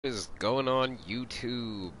Is going on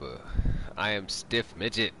YouTube? I am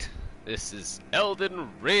StiffMidget. This is Elden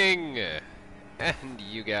Ring, and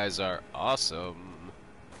you guys are awesome.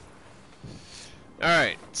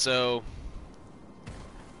 Alright, so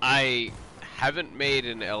I haven't made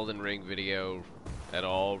an Elden Ring video at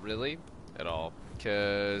all, really,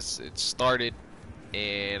 because it started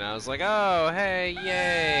and I was like, oh, hey,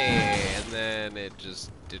 yay, and then it just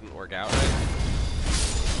didn't work out right.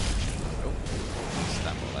 Oh,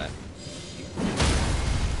 stop all that.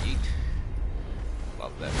 Yeet.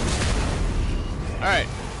 Love that. Alright.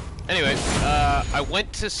 Anyway, I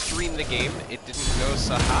went to stream the game. It didn't go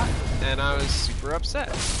so hot, and I was super upset.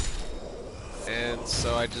 And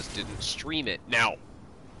so I just didn't stream it. Now,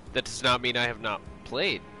 that does not mean I have not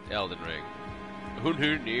played Elden Ring.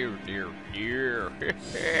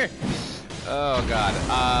 Oh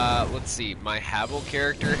god. Let's see. My Havel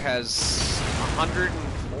character has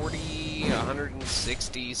 140,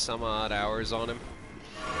 160 some odd hours on him.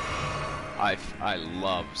 I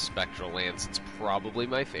love Spectral Lance. It's probably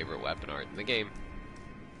my favorite weapon art in the game.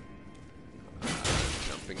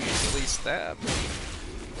 Jumping Achilles stab.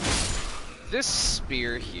 This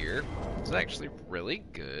spear here is actually really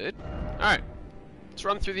good. Alright. Let's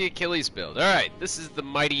run through the Achilles build. Alright, this is the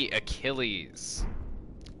mighty Achilles.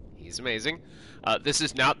 He's amazing. This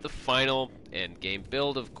is not the final end game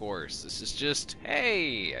build, of course. This is just,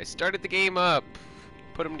 hey, I started the game up,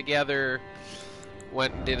 put them together,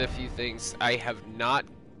 went and did a few things. I have not,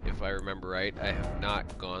 if I remember right, I have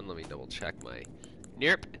not gone, let me double check my,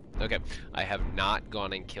 nope, okay. I have not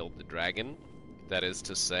gone and killed the dragon. That is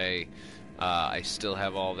to say, I still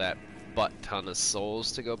have all that butt ton of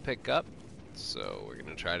souls to go pick up. So we're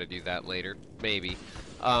gonna try to do that later, maybe.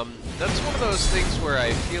 That's one of those things where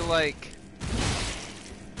I feel like...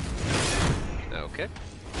 Okay.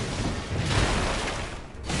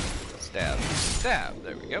 Stab. Stab.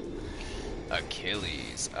 There we go.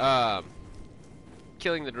 Achilles.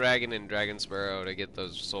 Killing the dragon in Dragon Sparrow to get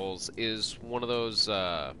those souls is one of those,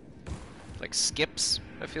 like, skips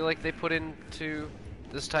I feel like they put into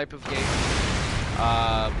this type of game.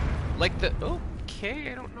 Like the... Oh,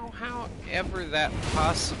 okay, I don't know how ever that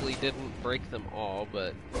possibly didn't break them all,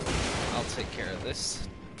 but I'll take care of this.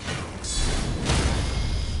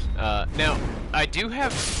 Now, I do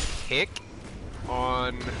have kick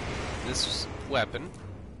on this weapon. On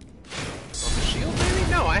the shield,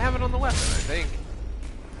 maybe? No, I have it on the weapon, I think.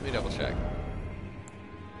 Let me double check.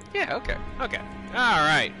 Yeah, okay, okay.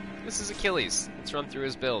 Alright, this is Achilles. Let's run through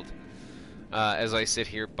his build. As I sit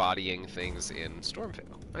here bodying things in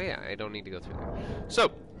Stormveil. Oh yeah, I don't need to go through there.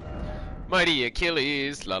 So, mighty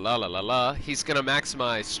Achilles, la la la la la. He's gonna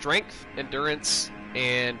maximize strength, endurance,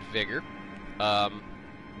 and vigor.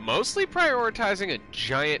 Mostly prioritizing a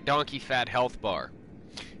giant donkey fat health bar.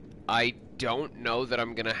 I don't know that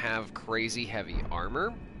I'm gonna have crazy heavy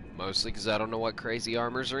armor, mostly because I don't know what crazy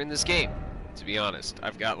armors are in this game. To be honest,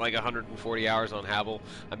 I've got like 140 hours on Havel.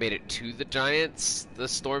 I made it to the Giants, the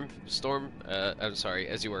I'm sorry,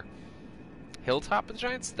 as you were. Hilltop of the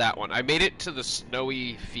Giants? That one. I made it to the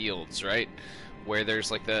snowy fields, right? Where there's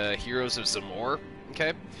like the Heroes of Zamor,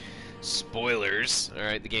 okay? Spoilers.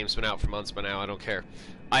 Alright, the game's been out for months by now, I don't care.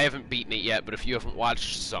 I haven't beaten it yet, but if you haven't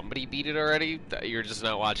watched somebody beat it already, you're just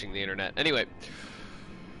not watching the internet. Anyway,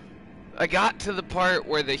 I got to the part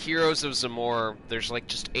where the Heroes of Zamor, there's like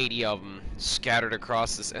just 80 of them scattered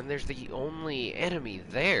across this, and there's the only enemy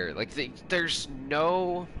there. Like, there's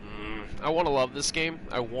no... I want to love this game.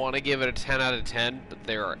 I want to give it a 10 out of 10, but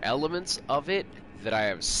there are elements of it that I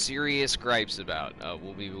have serious gripes about.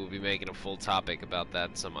 We'll be making a full topic about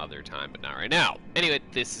that some other time, but not right now. Anyway,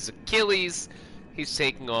 this is Achilles. He's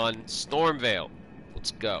taking on Stormveil.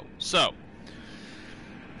 Let's go. So,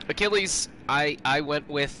 Achilles, I went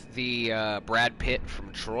with the Brad Pitt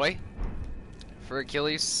from Troy for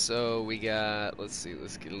Achilles. So we got, let's see,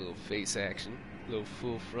 let's get a little face action. A little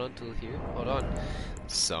full frontal here. Hold on.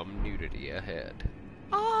 Some nudity ahead.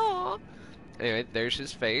 Oh. Anyway, there's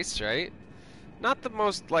his face, right? Not the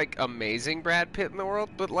most, like, amazing Brad Pitt in the world,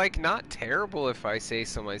 but, like, not terrible if I say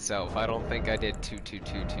so myself. I don't think I did too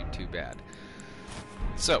bad.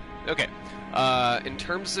 So, okay. In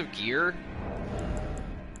terms of gear,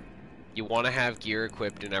 you want to have gear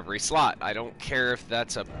equipped in every slot. I don't care if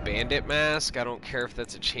that's a bandit mask, I don't care if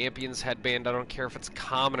that's a champion's headband, I don't care if it's a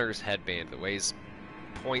commoner's headband that weighs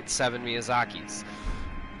 0.7 Miyazaki's.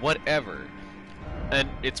 Whatever. And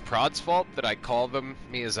it's Prod's fault that I call them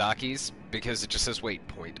Miyazaki's, because it just says, wait,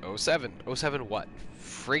 0.07. 07 what?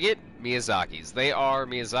 Frigate Miyazaki's. They are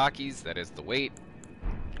Miyazaki's, that is the weight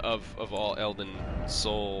of all Elden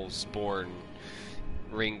Soulsborne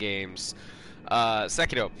Ring games.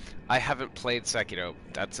 Sekiro. I haven't played Sekiro.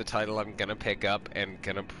 That's a title I'm gonna pick up and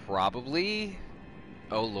gonna probably...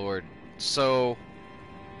 Oh lord. So...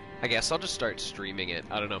 I guess I'll just start streaming it.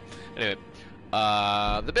 I don't know. Anyway.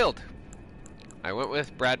 The build. I went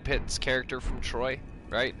with Brad Pitt's character from Troy,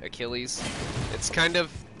 right? Achilles. It's kind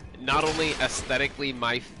of not only aesthetically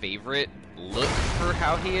my favorite look for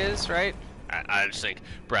how he is, right? I just think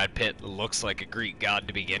Brad Pitt looks like a Greek god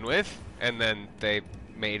to begin with, and then they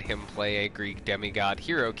made him play a Greek demigod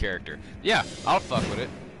hero character. Yeah, I'll fuck with it.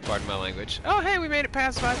 Pardon my language. Oh, hey, we made it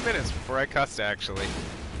past 5 minutes before I cussed, actually.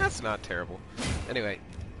 That's not terrible. Anyway.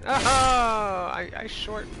 Oh, I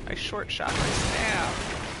short shot my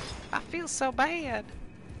staff. I feel so bad.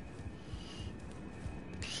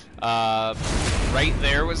 Right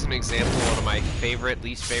there was an example of one of my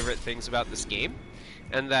least favorite things about this game,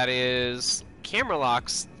 and that is camera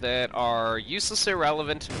locks that are useless,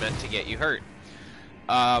 irrelevant, and meant to get you hurt.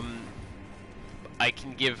 I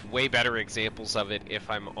can give way better examples of it if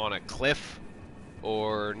I'm on a cliff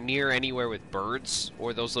or near anywhere with birds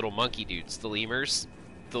or those little monkey dudes, the lemurs,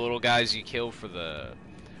 the little guys you kill for the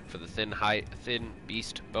thin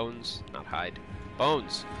beast bones, not hide,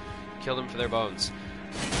 bones. Kill them for their bones.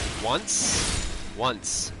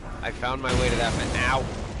 Once I found my way to that, but now.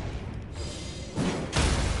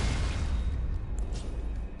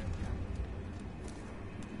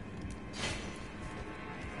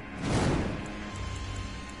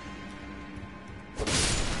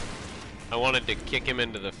 I wanted to kick him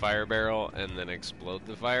into the fire barrel and then explode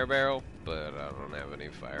the fire barrel, but I don't have any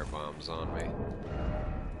fire bombs on me.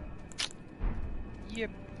 Yep.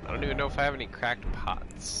 I don't even know if I have any cracked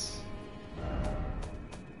pots.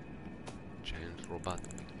 Giant robot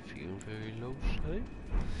feel very low side.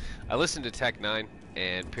 I listen to Tech 9,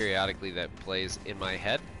 and periodically that plays in my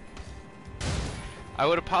head. I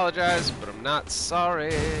would apologize, but I'm not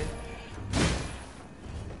sorry.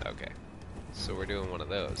 Okay. So we're doing one of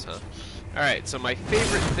those, huh? Alright, so my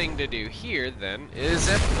favorite thing to do here, then, is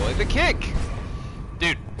employ the kick.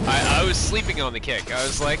 Dude, I was sleeping on the kick. I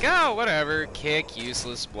was like, oh, whatever, kick,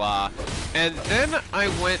 useless, blah. And then I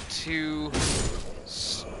went to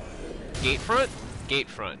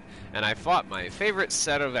Gatefront, and I fought my favorite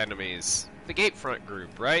set of enemies, the Gatefront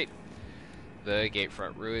group, right? The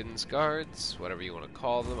Gatefront Ruins guards, whatever you want to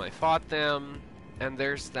call them. I fought them, and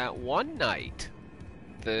there's that one knight.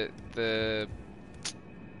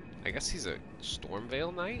 I guess he's a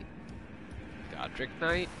Stormveil knight? Godric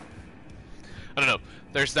knight? I don't know.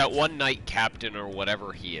 There's that one knight captain or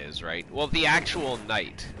whatever he is, right? Well, the actual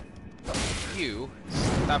knight. You,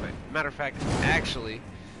 stop it. Matter of fact, actually,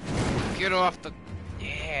 get off the...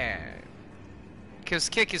 Yeah. Because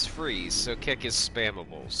kick is free, so kick is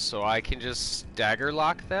spammable. So I can just stagger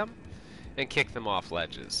lock them and kick them off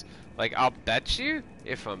ledges. Like, I'll bet you,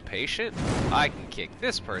 if I'm patient, I can kick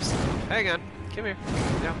this person off. Hang on. Come here.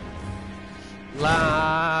 No.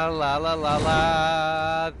 La la la la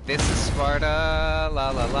la. This is Sparta.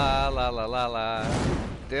 La la la la la la la.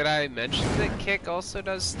 Did I mention that kick also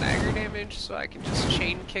does stagger damage, so I can just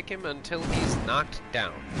chain kick him until he's knocked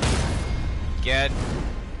down? Get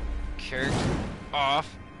kicked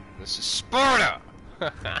off. This is Sparta.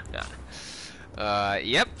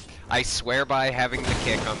 Yep. I swear by having the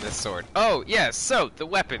kick on this sword. Oh yes. So the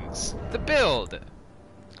weapons, the build.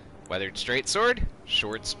 Weathered straight sword,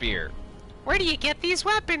 short spear. Where do you get these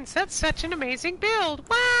weapons? That's such an amazing build.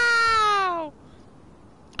 Wow!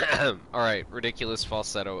 Alright, ridiculous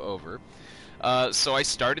falsetto over. So I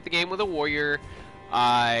started the game with a warrior.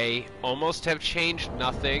 I almost have changed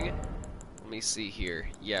nothing. Let me see here.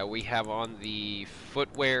 Yeah, we have on the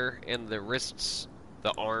footwear and the wrists,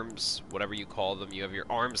 the arms, whatever you call them. You have your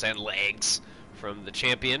arms and legs from the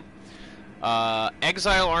champion.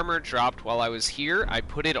 Exile armor dropped while I was here. I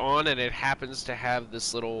put it on and it happens to have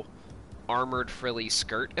this little armored frilly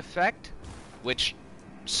skirt effect, which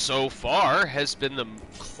so far has been the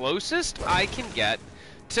closest I can get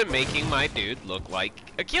to making my dude look like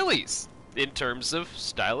Achilles in terms of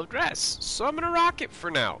style of dress. So I'm gonna rock it for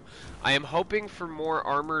now. I am hoping for more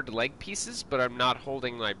armored leg pieces, but I'm not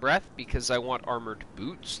holding my breath because I want armored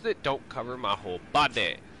boots that don't cover my whole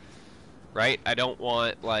body. Right? I don't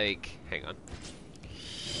want, like... Hang on.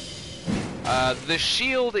 The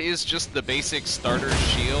shield is just the basic starter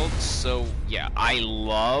shield, so yeah, I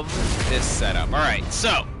love this setup. Alright,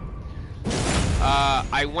 so...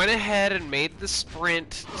 I went ahead and made the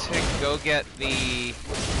sprint to go get the...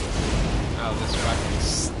 Oh, this weapon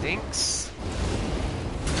stinks.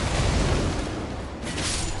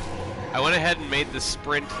 I went ahead and made the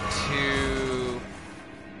sprint to...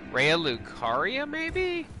 Rhea Lucaria,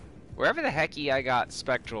 maybe? Wherever the hecky I got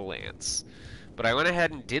Spectral Lance. But I went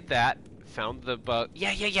ahead and did that, found the bug.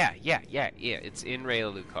 Yeah. It's in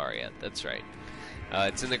Raya Lucaria. That's right.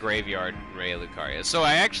 It's in the graveyard in Raya Lucaria. So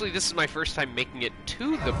this is my first time making it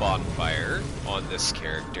to the bonfire on this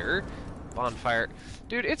character. Bonfire.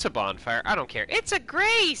 Dude, it's a bonfire. I don't care. It's a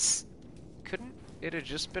grace! Couldn't it have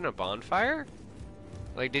just been a bonfire?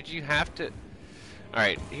 Like, did you have to...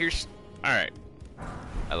 Alright, Alright.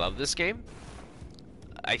 I love this game.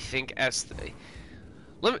 I think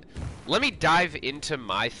let me dive into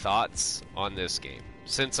my thoughts on this game.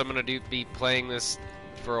 Since I'm gonna be playing this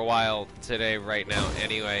for a while today, right now,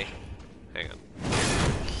 anyway. Hang on.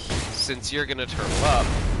 Since you're gonna turtle up.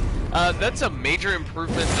 That's a major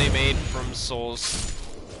improvement they made from Souls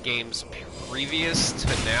games previous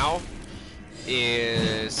to now.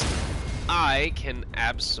 Is I can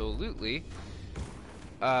absolutely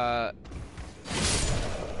I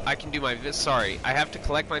can do sorry, I have to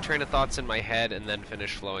collect my train of thoughts in my head and then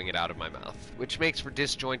finish flowing it out of my mouth, which makes for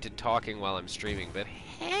disjointed talking while I'm streaming, but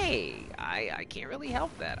hey, I can't really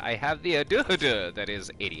help that. I have the that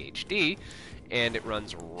is ADHD, and it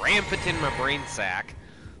runs rampant in my brain sack,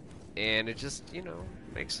 and it just, you know,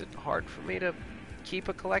 makes it hard for me to keep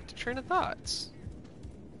a collected train of thoughts.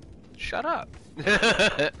 Shut up.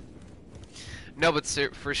 No, but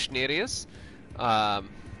for Schnerius,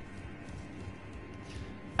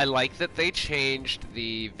 I like that they changed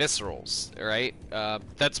the viscerals, right?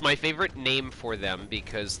 That's my favorite name for them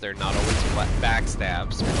because they're not always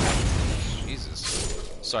backstabs. Jesus.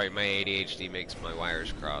 Sorry, my ADHD makes my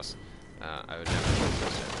wires cross. I would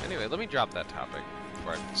never. Anyway, let me drop that topic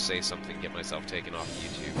before I say something and get myself taken off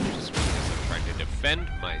YouTube, just because I'm trying to defend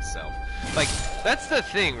myself. Like, that's the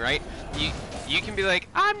thing, right? You can be like,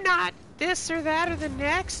 I'm not this or that or the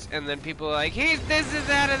next, and then people are like, he's this or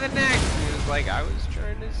that or the next. And it's like, I was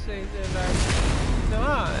trying to say that I'm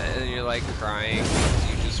not. And you're like crying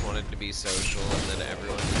because you just wanted to be social, and then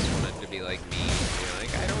everyone just wanted to be like me. And you're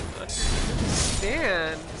like, I don't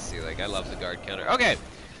understand. See, like, I love the guard counter. Okay,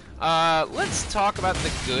 let's talk about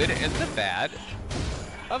the good and the bad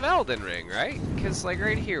of Elden Ring, right? Because, like,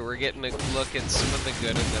 right here, we're getting a look at some of the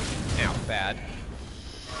good and the bad.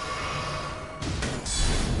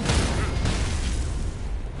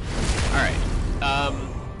 Alright,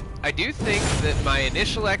 I do think that my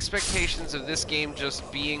initial expectations of this game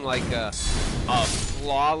just being like a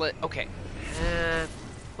flawless... Okay,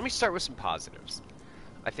 let me start with some positives.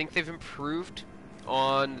 I think they've improved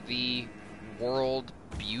on the world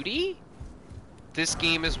beauty. This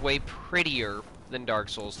game is way prettier than Dark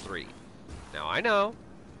Souls 3. Now, I know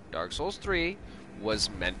Dark Souls 3 was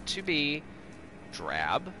meant to be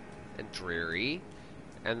drab and dreary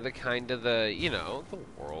and the kind of you know, the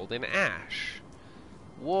world in ash.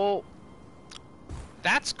 Well,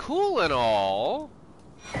 that's cool and all,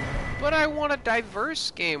 but I want a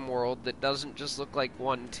diverse game world that doesn't just look like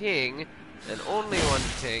one thing, and only one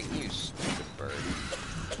thing. You stupid bird.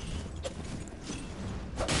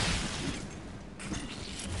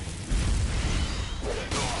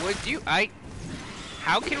 Would you,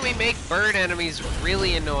 how can we make bird enemies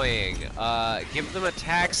really annoying? Give them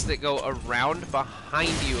attacks that go around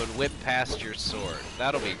behind you and whip past your sword.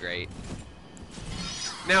 That'll be great.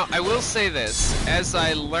 Now, I will say this, as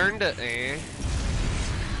I learned to...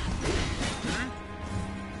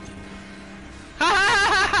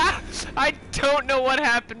 I don't know what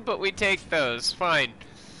happened, but we take those. Fine.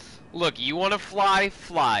 Look, you want to fly?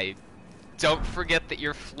 Fly. Don't forget that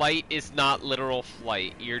your flight is not literal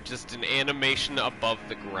flight. You're just an animation above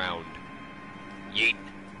the ground. Yeet.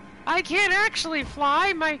 I can't actually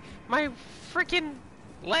fly. My freaking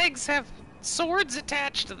legs have swords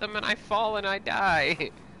attached to them, and I fall and I die.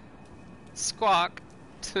 Squawk.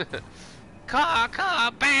 Caw,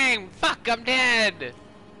 caw, bang, fuck, I'm dead.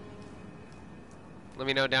 Let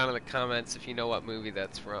me know down in the comments if you know what movie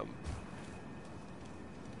that's from.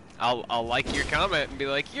 I'll like your comment and be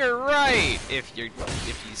like, you're right, if you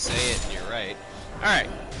say it and you're right. Alright.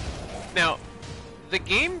 Now, the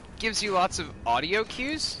game gives you lots of audio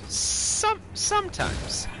cues.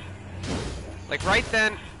 Sometimes. Like right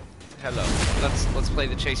then, hello. Let's play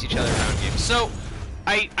the chase each other around game. So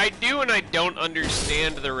I do and I don't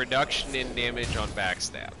understand the reduction in damage on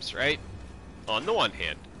backstabs, right? On the one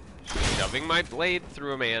hand, shoving my blade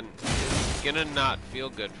through a man is gonna not feel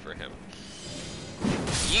good for him.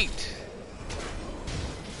 Yeet.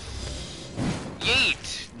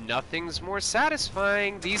 Yeet. Nothing's more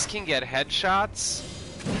satisfying. These can get headshots.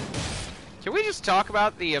 Can we just talk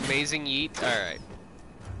about the amazing yeet? Alright.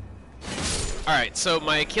 Alright, so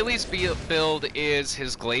my Achilles build is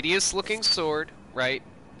his Gladius-looking sword, right?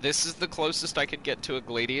 This is the closest I could get to a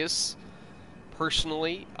Gladius.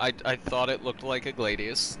 Personally, I thought it looked like a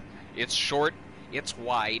Gladius. It's short, it's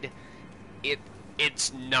wide,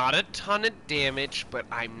 It's not a ton of damage, but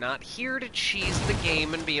I'm not here to cheese the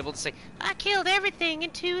game and be able to say, I killed everything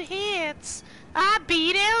in 2 hits. I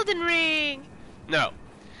beat Elden Ring. No.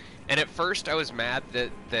 And at first I was mad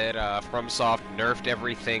that FromSoft nerfed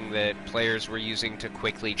everything that players were using to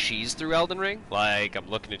quickly cheese through Elden Ring. Like, I'm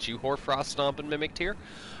looking at you, Hoarfrost Stomp and Mimic Tear.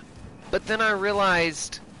 But then I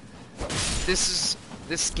realized this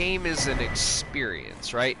game is an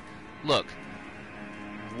experience, right? Look,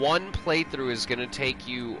 one playthrough is going to take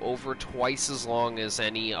you over twice as long as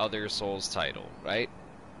any other Souls title, right?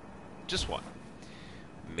 Just one.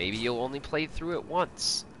 Maybe you'll only play through it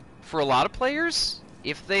once. For a lot of players,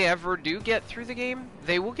 if they ever do get through the game,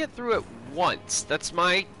 they will get through it once. That's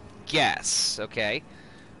my guess, okay?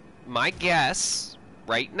 My guess,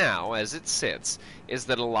 right now, as it sits, is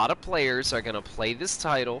that a lot of players are going to play this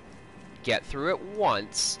title, get through it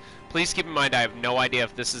once. Please keep in mind I have no idea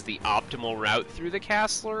if this is the optimal route through the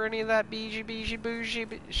castle or any of that bougie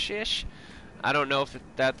shish. I don't know if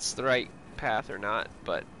that's the right path or not,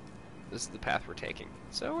 but this is the path we're taking.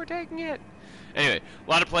 So we're taking it. Anyway, a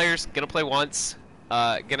lot of players gonna play once,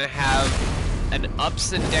 gonna have an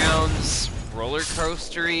ups and downs, roller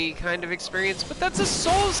coastery kind of experience, but that's a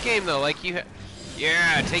Souls game though. Like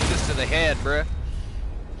yeah, take this to the head, bruh.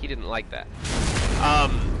 He didn't like that.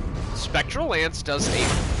 Spectral Lance does a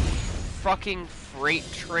fucking freight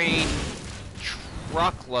train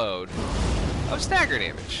truckload of stagger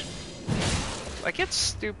damage. Like, it's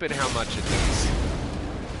stupid how much it does.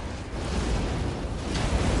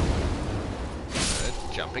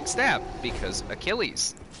 Jumping stab, because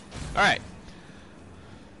Achilles. Alright.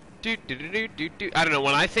 I don't know,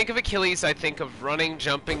 when I think of Achilles, I think of running,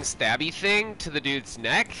 jumping, stabby thing to the dude's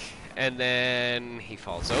neck, and then he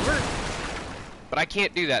falls over. But I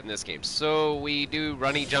can't do that in this game. So we do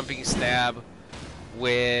runny, jumping stab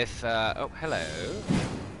with, oh, hello.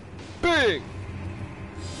 Bing!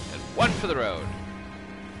 And one for the road.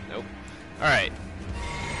 Nope. Alright.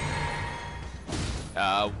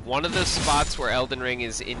 One of the spots where Elden Ring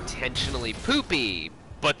is intentionally poopy,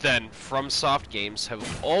 but then FromSoft games have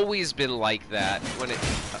always been like that when it,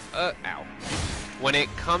 ow. When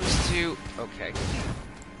it comes to, okay.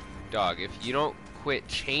 Dog, if you don't quit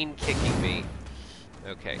chain kicking me,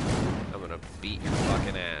 okay, I'm gonna beat your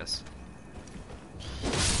fucking ass.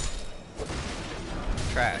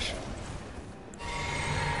 Trash.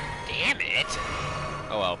 Damn it!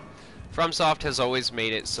 Oh well. FromSoft has always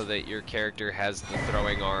made it so that your character has the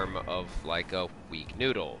throwing arm of, like, a weak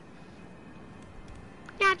noodle.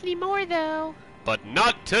 Not anymore, though. But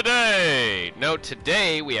not today! No,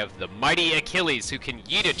 today we have the mighty Achilles who can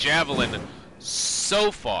yeet a javelin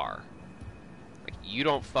so far. Like, you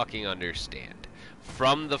don't fucking understand.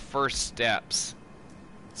 From the first steps,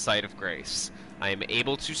 Sight of Grace, I am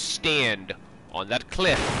able to stand on that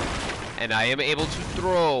cliff, and I am able to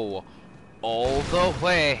throw all the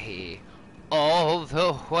way over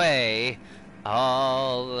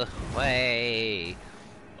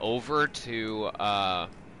to,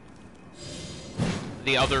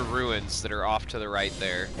 the other ruins that are off to the right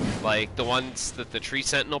there. Like, the ones that the Tree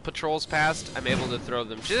Sentinel patrols past, I'm able to throw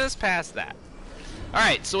them just past that.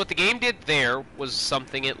 Alright, so what the game did there was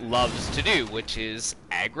something it loves to do, which is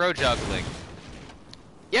aggro juggling.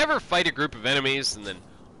 You ever fight a group of enemies and then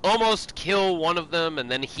almost kill one of them, and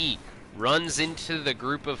then he runs into the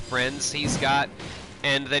group of friends he's got,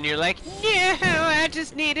 and then you're like, no, I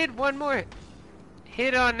just needed one more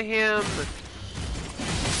hit on him.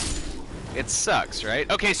 It sucks,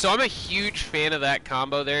 right? Okay, so I'm a huge fan of that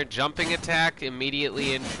combo there. Jumping attack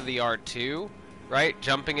immediately into the R2, right?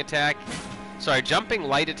 Jumping attack. Sorry, jumping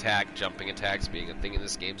light attack. Jumping attacks being a thing in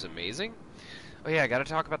this game's amazing. Oh yeah, I gotta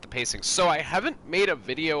talk about the pacing. So I haven't made a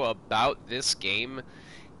video about this game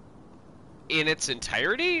in its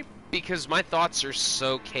entirety because my thoughts are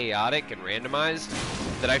so chaotic and randomized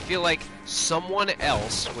that I feel like someone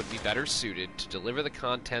else would be better suited to deliver the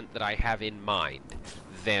content that I have in mind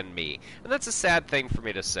than me. And that's a sad thing for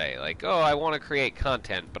me to say. Like, oh, I want to create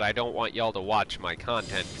content, but I don't want y'all to watch my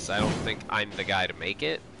content because I don't think I'm the guy to make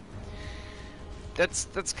it.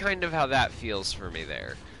 That's kind of how that feels for me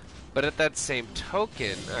there. But at that same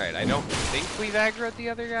token, alright, I don't think we've aggroed the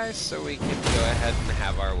other guys, so we can go ahead and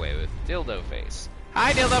have our way with Dildo Face.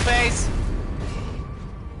 Hi, Dildo Face!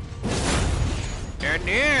 You're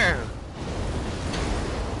near!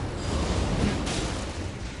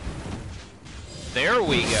 There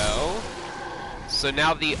we go. So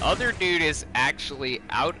now the other dude is actually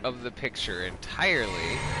out of the picture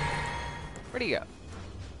entirely. Where'd he go?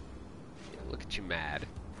 Yeah, look at you mad.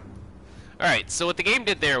 Alright, so what the game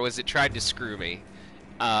did there was it tried to screw me.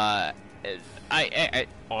 I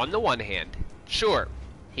on the one hand, sure,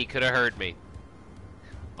 he could have heard me.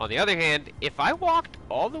 On the other hand, if I walked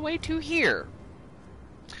all the way to here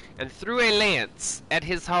and threw a lance at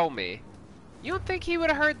his homie, you don't think he would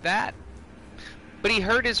have heard that? But he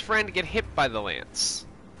heard his friend get hit by the lance.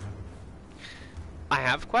 I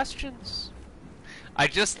have questions. I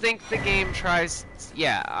just think the game tries...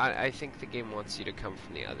 Yeah, I think the game wants you to come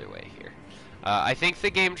from the other way here. I think the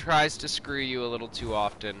game tries to screw you a little too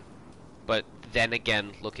often. But then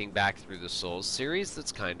again, looking back through the Souls series,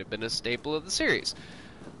 that's kind of been a staple of the series.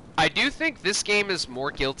 I do think this game is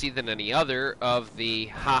more guilty than any other of the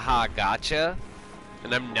haha gotcha.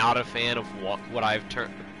 And I'm not a fan of what I've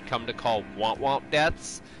come to call womp-womp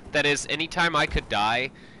deaths. That is, anytime I could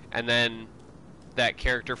die, and then that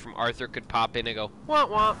character from Arthur could pop in and go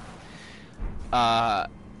womp-womp.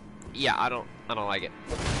 Yeah, I don't like it.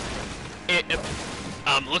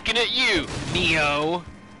 I'm looking at you, Neo.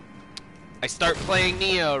 I start playing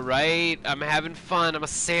Neo, right? I'm having fun. I'm a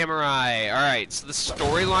samurai. Alright, so the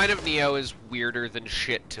storyline of Neo is weirder than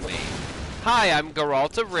shit to me. Hi, I'm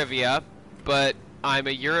Geralt of Rivia, but I'm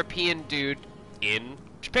a European dude in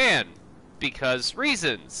Japan. Because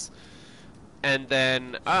reasons. And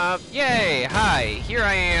then, yay, hi, here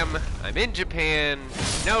I am. I'm in Japan.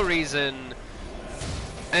 No reason.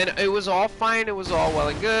 And it was all fine, it was all well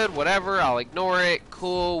and good, whatever, I'll ignore it,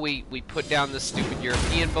 cool, we put down this stupid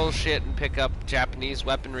European bullshit and pick up Japanese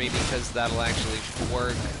weaponry because that'll actually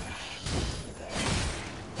work.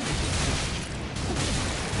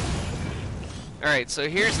 Alright, so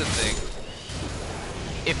here's the thing.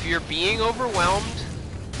 If you're being overwhelmed,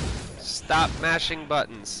 stop mashing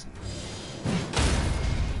buttons.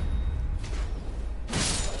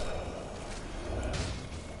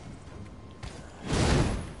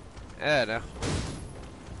 I don't know.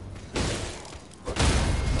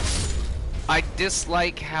 I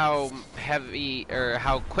dislike how heavy, or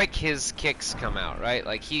how quick his kicks come out, right?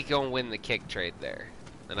 Like, he gonna win the kick trade there.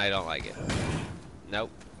 And I don't like it. Nope.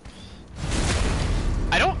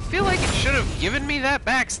 I don't feel like it should have given me that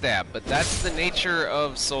backstab, but that's the nature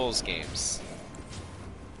of Souls games.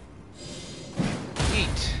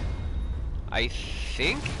 Yeet. I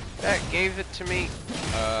think that gave it to me.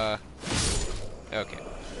 Okay.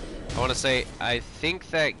 I want to say, I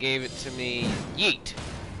think that gave it to me, yeet,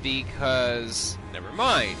 because, never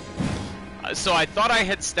mind. So I thought I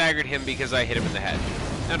had staggered him because I hit him in the head.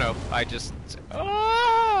 No, I just,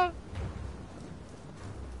 ah!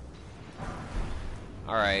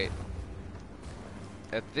 Alright.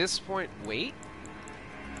 At this point, wait.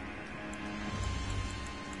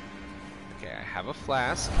 Okay, I have a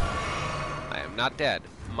flask. I am not dead.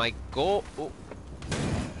 My goal, oh.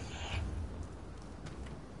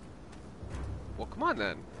 Well, come on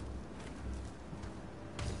then.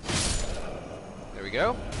 There we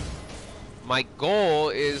go. My goal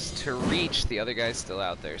is to reach... The other guy's still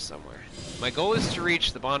out there somewhere. My goal is to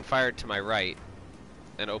reach the bonfire to my right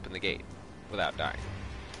and open the gate without dying.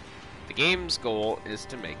 The game's goal is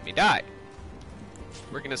to make me die.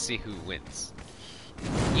 We're gonna see who wins.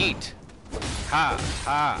 Yeet. Ha,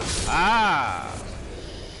 ha, ha!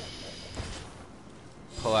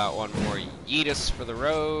 Pull out one more yeetus for the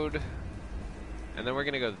road. And then we're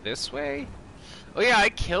gonna go this way? Oh yeah, I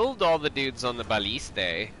killed all the dudes on the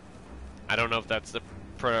baliste. I don't know if that's the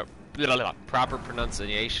proper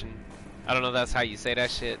pronunciation. I don't know if that's how you say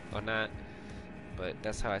that shit or not. But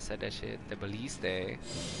that's how I said that shit. The baliste.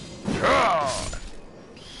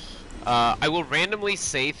 I will randomly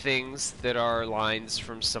say things that are lines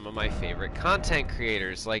from some of my favorite content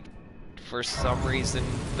creators. Like, for some reason,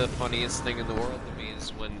 the funniest thing in the world to me is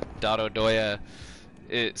when Dado Doya...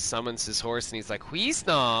 It summons his horse and he's like,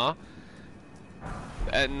 Weesnaw!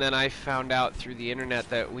 And then I found out through the internet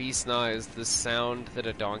that Weesnaw is the sound that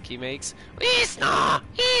a donkey makes. Weesnaw!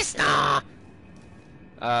 Weesnaw!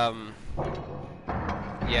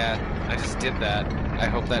 Yeah, I just did that. I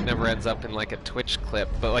hope that never ends up in like a Twitch clip,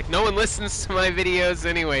 but like no one listens to my videos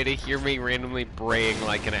anyway to hear me randomly braying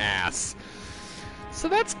like an ass. So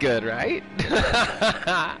that's good, right?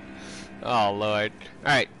 Oh lord.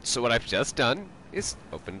 Alright, so what I've just done is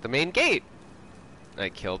opened the main gate. I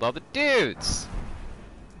killed all the dudes.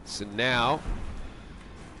 So now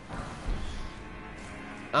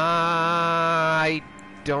I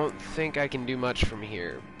don't think I can do much from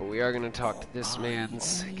here, but we are gonna talk to this man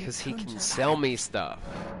because he can sell me stuff.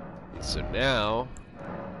 So now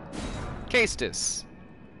Castus.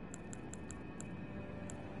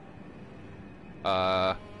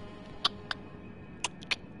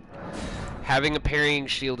 Having a parrying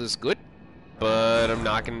shield is good, but I'm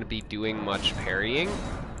not going to be doing much parrying.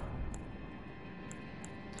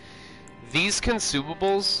 These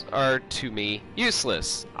consumables are, to me,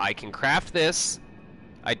 useless. I can craft this,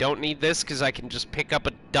 I don't need this because I can just pick up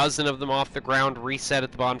a dozen of them off the ground, reset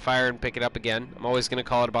at the bonfire, and pick it up again. I'm always going to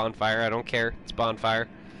call it a bonfire. I don't care. It's a bonfire.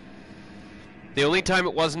 The only time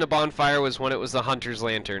it wasn't a bonfire was when it was the Hunter's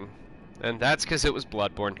Lantern. And that's because it was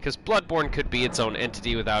Bloodborne. Because Bloodborne could be its own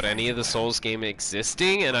entity without any of the Souls game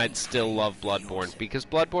existing, and I'd still love Bloodborne. Because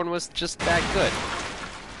Bloodborne was just that good.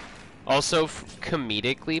 Also,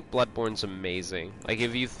 comedically, Bloodborne's amazing. Like,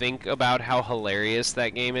 if you think about how hilarious that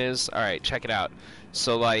game is, alright, check it out.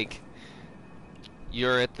 So, like,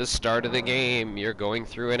 you're at the start of the game, you're going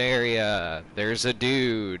through an area, there's a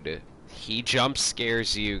dude, he jump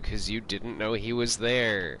scares you because you didn't know he was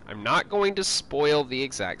there. I'm not going to spoil the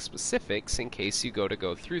exact specifics in case you go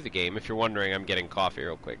through the game. If you're wondering, I'm getting coffee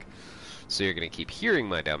real quick. So you're going to keep hearing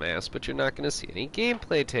my dumb ass, but you're not going to see any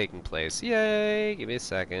gameplay taking place. Yay! Give me a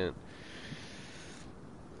second.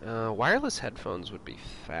 Wireless headphones would be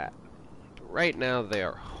fat. But right now they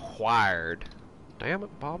are wired. Damn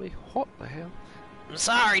it, Bobby. What the hell? I'm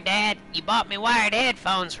sorry, Dad. You bought me wired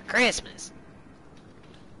headphones for Christmas.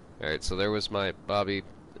 Alright, so there was my Bobby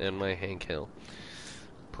and my Hank Hill.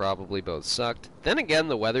 Probably both sucked. Then again,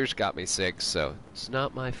 the weather's got me sick, so it's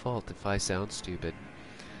not my fault if I sound stupid.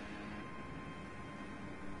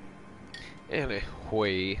 Anyway,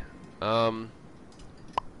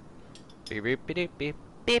 beep beep beep beep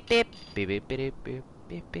beep beep beep beep beep beep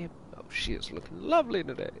beep beep. Oh, she is looking lovely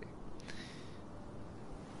today.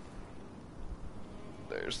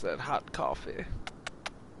 There's that hot coffee.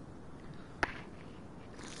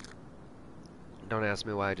 Don't ask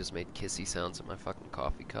me why I just made kissy sounds at my fucking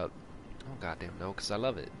coffee cup. Oh goddamn no, because I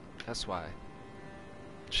love it. That's why.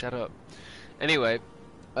 Shut up. Anyway,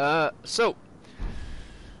 so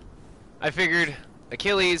I figured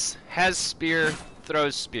Achilles has spear,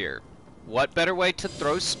 throws spear. What better way to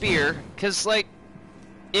throw spear? Because, like,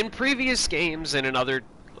 in previous games and in other,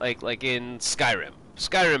 like in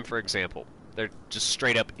Skyrim, for example, there just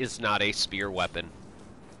straight up is not a spear weapon.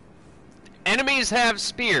 Enemies have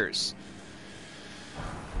spears,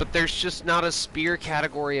 but there's just not a spear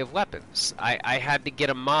category of weapons. I had to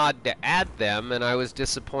get a mod to add them, and I was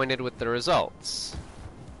disappointed with the results.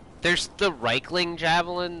 There's the Reichling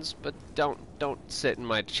javelins, but don't sit in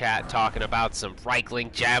my chat talking about some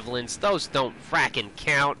Reichling javelins. Those don't frackin'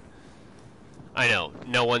 count. I know,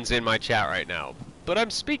 no one's in my chat right now, but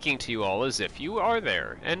I'm speaking to you all as if you are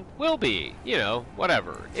there, and will be. You know,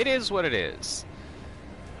 whatever. It is what it is.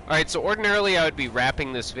 Alright, so ordinarily I would be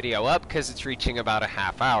wrapping this video up because it's reaching about a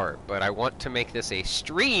half hour, but I want to make this a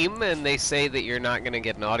stream, and they say that you're not going to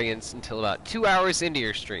get an audience until about 2 hours into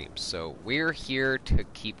your stream, so we're here to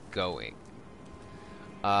keep going.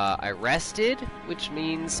 I rested, which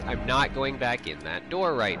means I'm not going back in that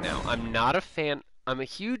door right now. I'm a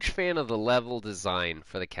huge fan of the level design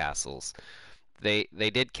for the castles. They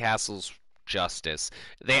did castles justice.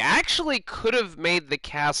 They actually could have made the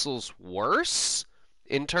castles worse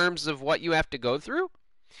in terms of what you have to go through.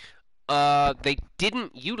 They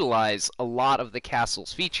didn't utilize a lot of the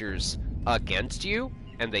castle's features against you,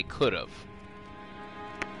 and they could have.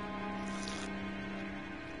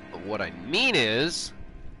 What I mean is,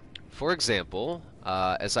 for example,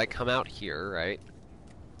 as I come out here, right,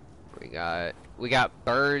 we got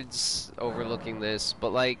birds overlooking this,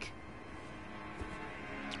 but like,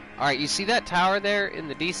 alright, you see that tower there in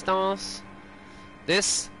the distance?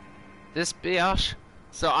 This biatch?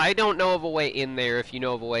 So I don't know of a way in there. If you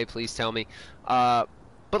know of a way, please tell me. But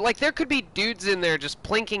like, there could be dudes in there just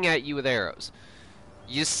plinking at you with arrows.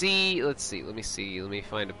 You see, let me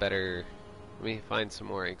find some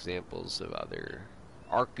more examples of other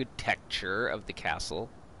architecture of the castle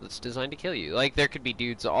that's designed to kill you. Like, there could be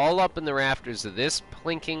dudes all up in the rafters of this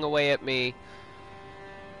plinking away at me.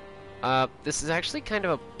 This is actually kind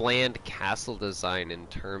of a bland castle design in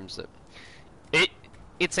terms of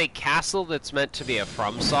it's a castle that's meant to be a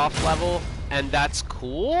FromSoft level, and that's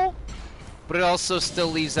cool, but it also still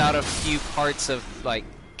leaves out a few parts of, like,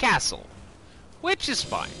 castle, which is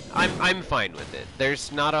fine. I'm fine with it.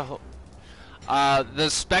 There's not a the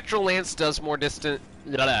Spectral Lance does more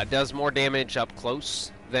damage up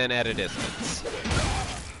close than at a distance.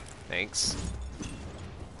 Thanks.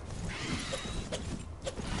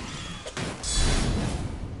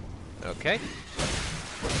 Okay.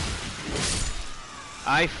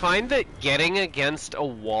 I find that getting against a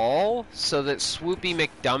wall so that Swoopy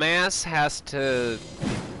McDumbass has to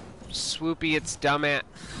swoopy its dumbass.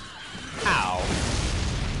 How?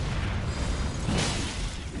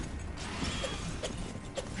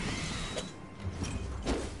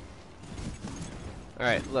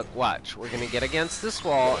 Alright, look, watch. We're gonna get against this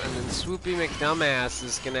wall, and then Swoopy McDumbass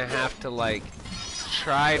is gonna have to, like,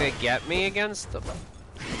 try to get me against the...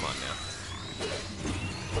 Come on now.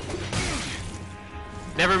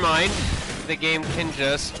 Never mind. The game can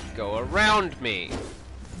just go around me,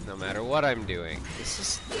 no matter what I'm doing. This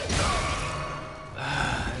is...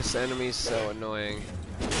 this enemy's so annoying.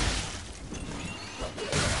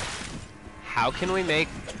 How can we make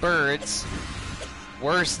birds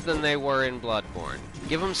worse than they were in Bloodborne?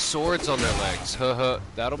 Give them swords on their legs. Haha,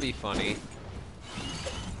 that'll be funny.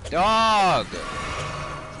 Dog!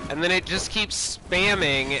 And then it just keeps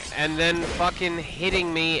spamming and then fucking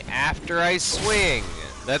hitting me after I swing.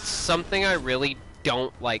 That's something I really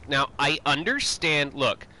don't like. Now, I understand,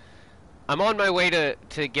 look, I'm on my way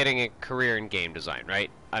to getting a career in game design,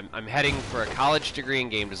 right? I'm heading for a college degree in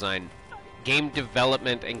game design. Game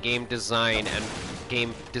development and game design and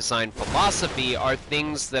game design philosophy are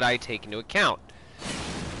things that I take into account.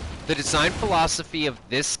 The design philosophy of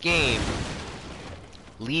this game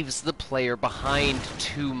leaves the player behind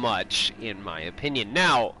too much, in my opinion.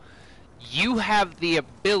 Now, you have the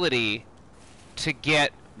ability to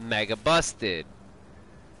get mega busted,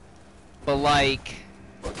 but like,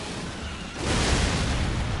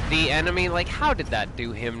 the enemy, like, how did that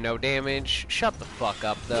do him no damage? Shut the fuck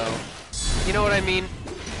up, though. You know what I mean?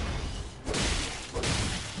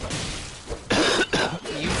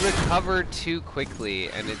 You recover too quickly,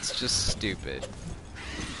 and it's just stupid.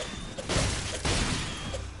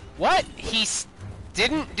 What? He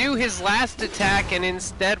didn't do his last attack and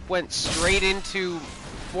instead went straight into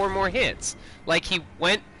 4 more hits. Like, he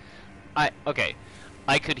went... okay.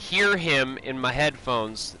 I could hear him in my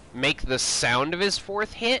headphones make the sound of his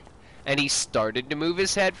 4th hit, and he started to move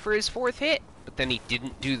his head for his 4th hit, but then he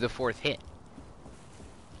didn't do the 4th hit.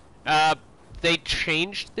 They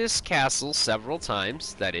changed this castle several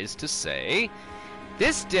times, that is to say,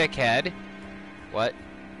 this dickhead... What?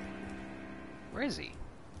 Where is he?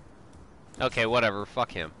 Okay, whatever,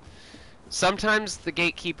 fuck him. Sometimes the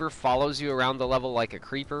gatekeeper follows you around the level like a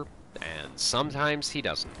creeper, and sometimes he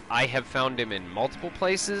doesn't. I have found him in multiple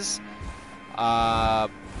places. Oh!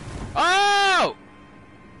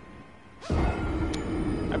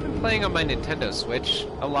 I've been playing on my Nintendo Switch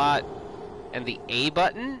a lot, and the A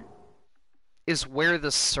button is where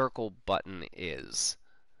the circle button is.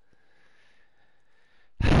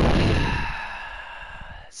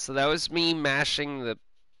 So that was me mashing the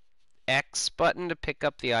X button to pick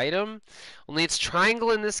up the item. Only it's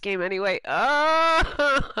triangle in this game anyway. Oh!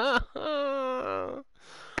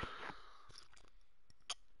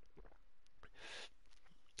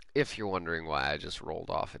 If you're wondering why I just rolled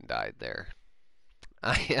off and died there.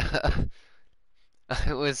 I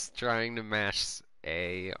was trying to mash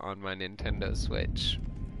A on my Nintendo Switch.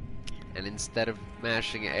 And instead of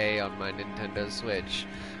mashing A on my Nintendo Switch,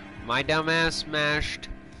 my dumbass mashed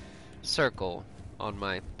circle on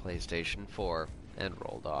my PlayStation 4 and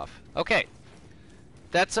rolled off. Okay.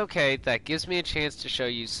 That's okay. That gives me a chance to show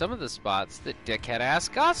you some of the spots that dickhead-ass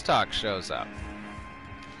Gostok shows up.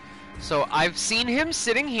 So I've seen him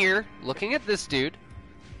sitting here, looking at this dude,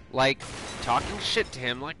 like, talking shit to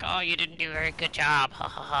him, like, oh, you didn't do a very good job, ha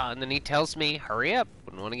ha ha, and then he tells me, hurry up,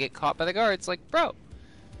 wouldn't want to get caught by the guards. Like, bro,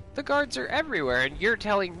 the guards are everywhere, and you're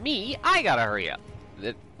telling me I gotta hurry up,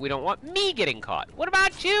 that we don't want me getting caught. What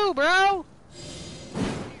about you, bro?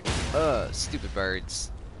 Stupid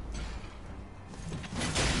birds.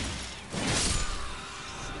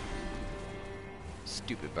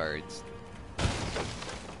 Stupid birds.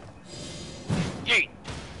 Yeet!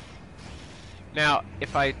 Now,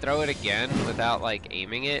 if I throw it again without, like,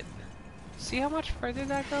 aiming it, see how much further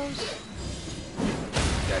that goes?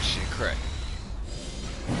 That shit correct.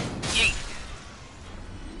 Yeet!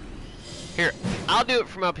 Here, I'll do it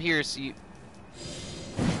from up here so you...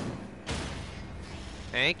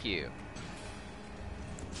 Thank you.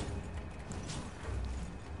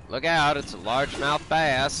 Look out, it's a largemouth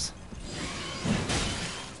bass.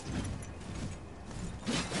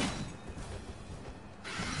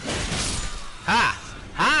 Ha!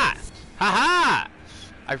 Ha! Ha ha!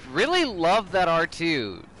 I really love that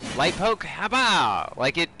R2. Light poke, ha-bow!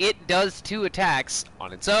 Like, it does 2 attacks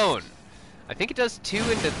on its own. I think it does 2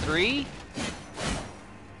 into 3?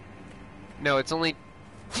 No, it's only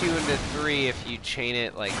 2 into 3 if you chain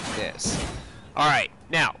it like this. Alright,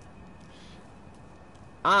 now,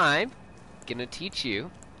 I'm gonna teach you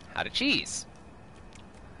how to cheese.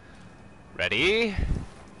 Ready?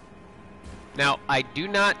 Now, I do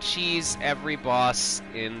not cheese every boss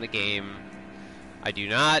in the game. I do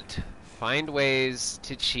not find ways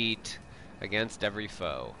to cheat against every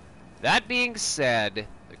foe. That being said,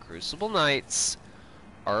 the Crucible Knights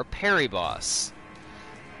are a parry boss.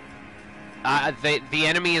 The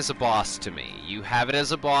enemy is a boss to me. You have it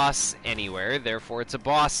as a boss anywhere, therefore it's a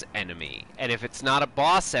boss enemy. And if it's not a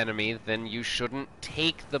boss enemy, then you shouldn't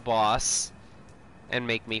take the boss and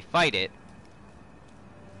make me fight it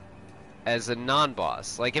as a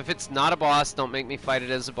non-boss. Like, if it's not a boss, don't make me fight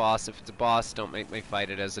it as a boss. If it's a boss, don't make me fight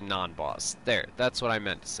it as a non-boss. There, that's what I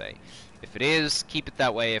meant to say. If it is, keep it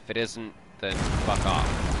that way. If it isn't, then fuck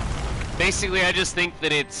off. Basically, I just think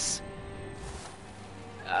that it's...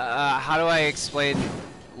 how do I explain?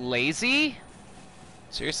 Lazy?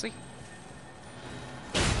 Seriously?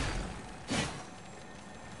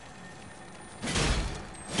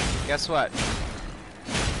 Guess what?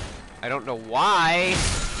 I don't know why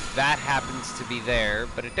that happens to be there,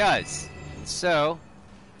 but it does. And so,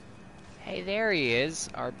 hey, there he is,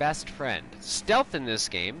 our best friend. Stealth in this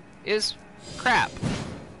game is crap.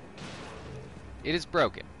 It is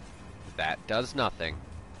broken. That does nothing.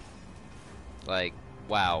 Like,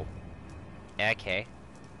 wow. Okay.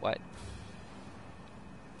 What?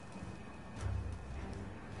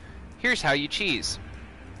 Here's how you cheese.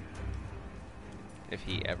 If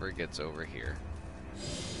he ever gets over here.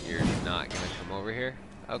 You're not gonna come over here?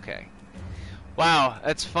 Okay. Wow,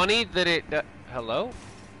 it's funny that it... hello?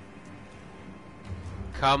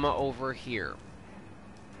 Come over here.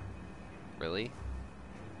 Really?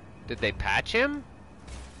 Did they patch him?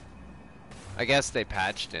 I guess they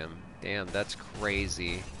patched him. Damn, that's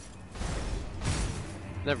crazy.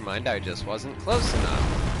 Never mind, I just wasn't close enough.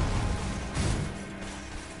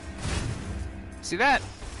 See that?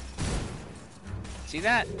 See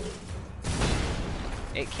that?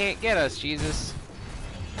 It can't get us, Jesus.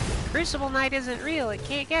 Crucible Knight isn't real. It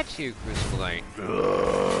can't get you. Crucible Knight.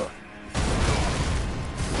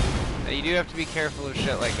 Now you do have to be careful of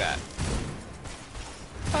shit like that.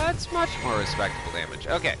 That's much more respectable damage.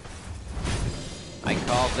 Okay. I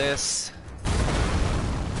call this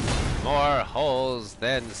more holes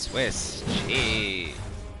than Swiss cheese.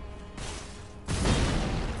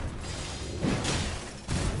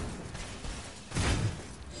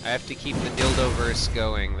 I have to keep the dildo-verse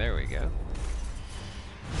going. There we go.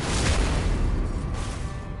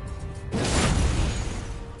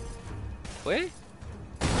 Wait?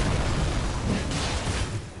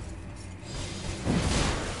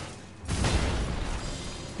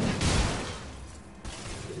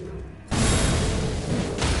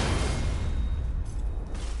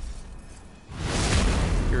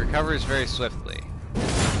 He recovers very swiftly.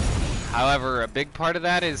 However, a big part of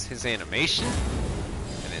that is his animation.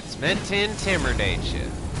 It's meant to intimidate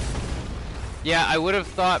you. Yeah, I would have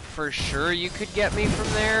thought for sure you could get me from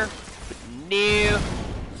there, but no.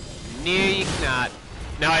 No, you cannot.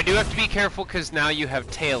 Now, I do have to be careful because now you have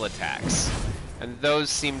tail attacks, and those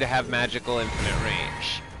seem to have magical infinite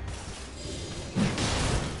range.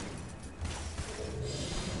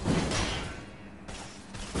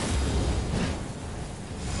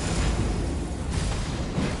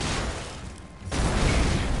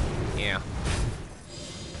 Yeah.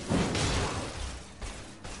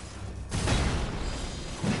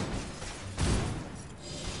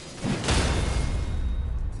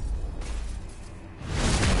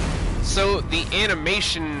 So the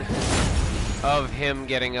animation of him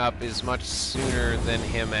getting up is much sooner than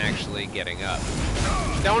him actually getting up.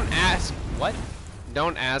 Don't ask... what?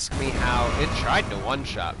 Don't ask me how... it tried to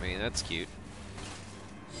one-shot me. That's cute.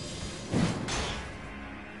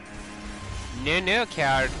 No,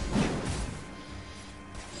 coward.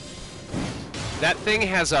 That thing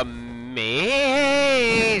has amazing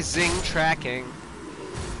tracking.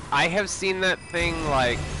 I have seen that thing,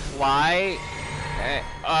 like, fly...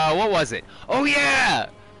 what was it? Oh yeah!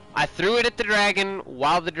 I threw it at the dragon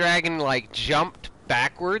while the dragon like jumped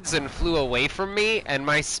backwards and flew away from me, and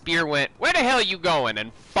my spear went, "Where the hell are you going?"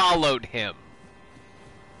 and followed him.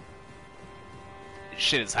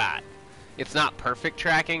 Shit is hot. It's not perfect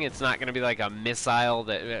tracking. It's not gonna be like a missile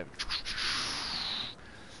that...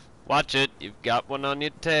 Watch it. You've got one on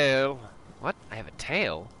your tail. What? I have a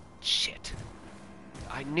tail? Shit.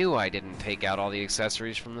 I knew I didn't take out all the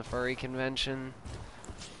accessories from the furry convention.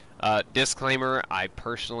 Disclaimer, I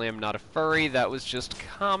personally am not a furry. That was just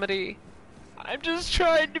comedy. I'm just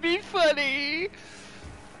trying to be funny.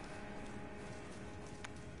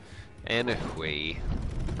 Anyway.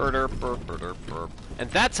 And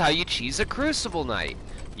that's how you cheese a Crucible Knight.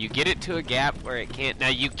 You get it to a gap where it can't... Now,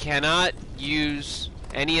 you cannot use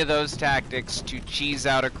any of those tactics to cheese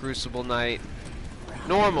out a Crucible Knight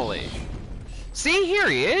normally. See, here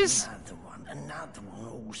he is! Another one,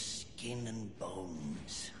 all skin and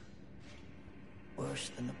bones. Worse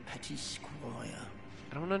than a petty squire.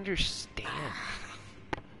 I don't understand.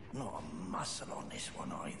 Not a muscle on this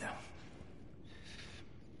one either.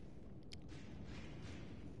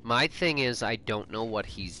 My thing is, I don't know what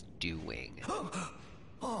he's doing.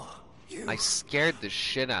 Oh, you... I scared the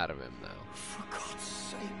shit out of him, though. For God's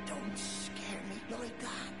sake, don't scare me like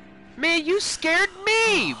Man, you scared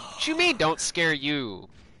me! What you mean, don't scare you?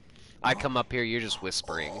 I come up here, you're just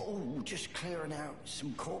whispering. Oh, just clearing out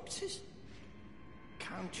some corpses?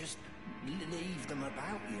 Can't just leave them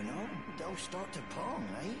about, you know? They'll start to pong,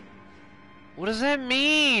 eh? What does that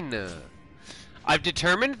mean? I've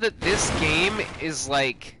determined that this game is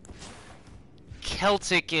like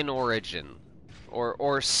Celtic in origin,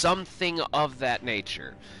 or something of that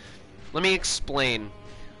nature. Let me explain.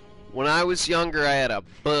 When I was younger, I had a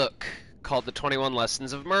book called The 21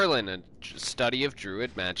 Lessons of Merlin, a study of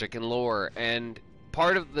Druid magic and lore, and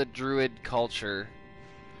part of the Druid culture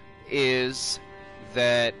is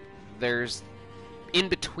that there's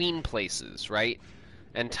in-between places, right?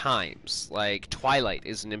 And times. Like, Twilight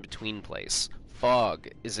is an in-between place. Fog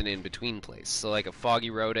is an in-between place. So like a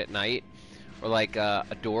foggy road at night, or like a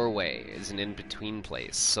doorway is an in-between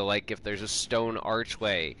place. So like if there's a stone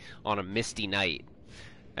archway on a misty night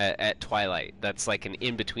at twilight, that's like an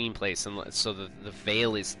in-between place, and so the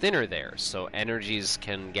veil is thinner there, so energies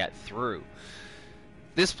can get through.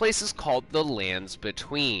 This place is called the Lands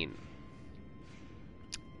Between.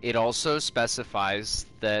 It also specifies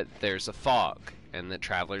that there's a fog, and that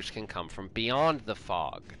travelers can come from beyond the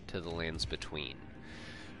fog to the Lands Between.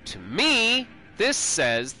 To me, this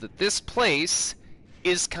says that this place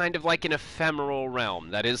is kind of like an ephemeral realm.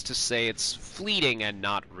 That is to say, it's fleeting and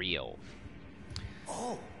not real.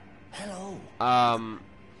 Oh, hello.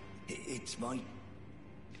 It's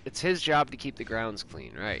It's his job to keep the grounds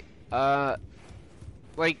clean, right?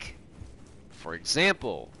 Like, for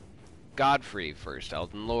example, Godfrey, first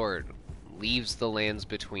Elden Lord, leaves the Lands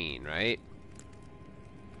Between, right?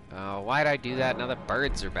 Why'd I do that? Now the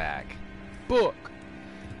birds are back. Book!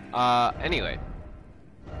 Anyway.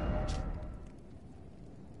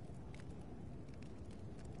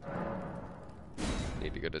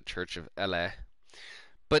 Need to go to Church of Elle.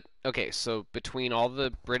 But, okay, so between all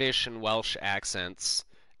the British and Welsh accents,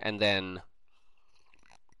 and then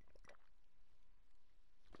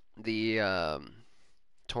the,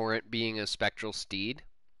 Torrent being a spectral steed,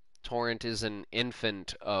 Torrent is an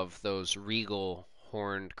infant of those regal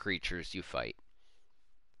horned creatures you fight.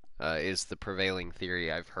 Is the prevailing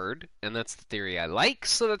theory I've heard, and that's the theory I like,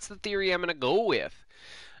 so that's the theory I'm gonna go with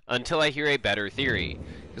until I hear a better theory.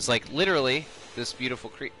 It's like literally this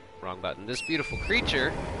beautiful wrong button. This beautiful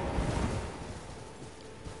creature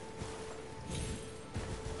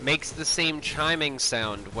makes the same chiming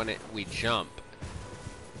sound when we jump,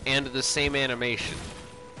 and the same animation.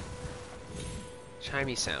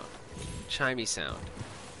 Chimey sound, chimey sound,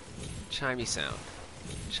 chimey sound,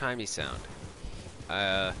 chimey sound.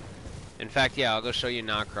 In fact, yeah, I'll go show you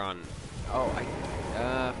Nocron. Oh,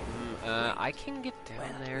 I can get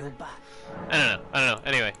down there. I don't know.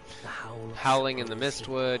 Anyway, howling in the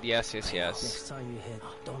mistwood. Yes. Next time you hit,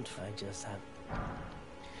 don't find yourself.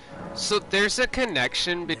 So there's a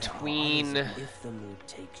connection between. If the mood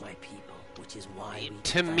takes my people, which is why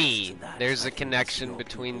to me, there's a connection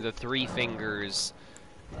between the Three Fingers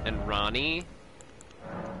and Ronnie,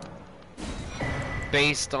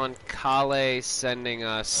 based on Kale sending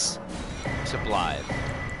us to Blythe.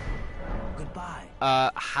 Goodbye.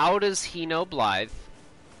 How does he know Blythe?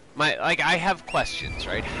 I have questions,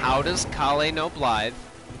 right? How does Kale know Blythe?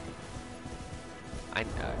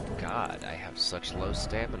 God, I have such low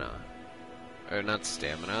stamina. Or not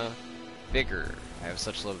stamina, vigor. I have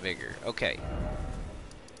such low vigor. Okay.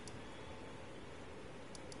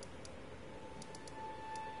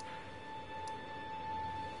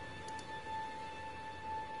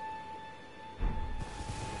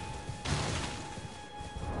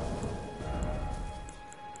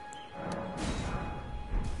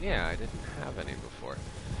 Yeah, I didn't have any before.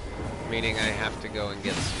 Meaning I have to go and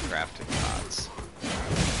get some crafting pots.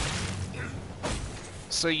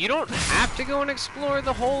 So you don't have to go and explore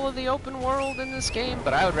the whole of the open world in this game,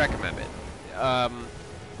 but I would recommend it.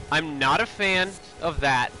 I'm not a fan of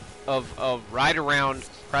that, of ride around,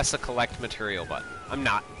 press a collect material button. I'm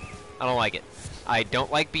not. I don't like it. I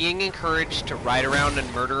don't like being encouraged to ride around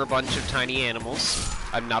and murder a bunch of tiny animals.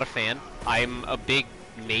 I'm not a fan. I'm a big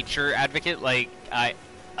nature advocate. Like, I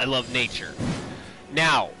love nature.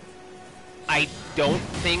 Now, I don't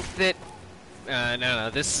think that... no,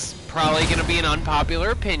 this is probably going to be an unpopular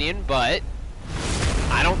opinion, but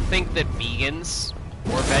I don't think that vegans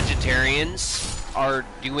or vegetarians are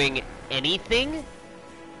doing anything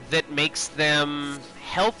that makes them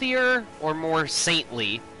healthier or more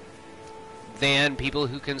saintly than people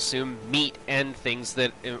who consume meat and things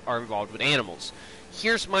that are involved with animals.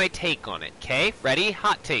 Here's my take on it, okay? Ready?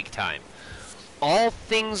 Hot take time. All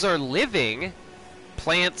things are living,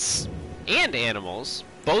 plants and animals,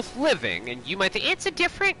 both living, and you might think, it's a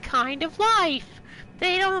different kind of life.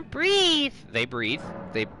 They don't breathe. They breathe.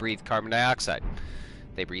 They breathe carbon dioxide.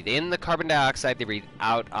 They breathe in the carbon dioxide, they breathe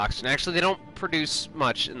out oxygen. Actually, they don't produce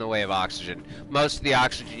much in the way of oxygen. Most of the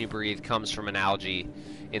oxygen you breathe comes from an algae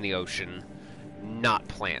in the ocean, not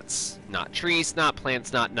plants. Not trees, not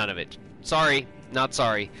plants, not none of it. Sorry, not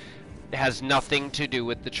sorry. It has nothing to do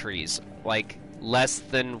with the trees. Like, less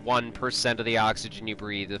than 1% of the oxygen you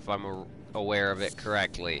breathe, if I'm aware of it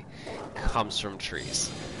correctly, comes from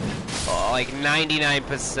trees. Like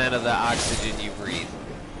 99% of the oxygen you breathe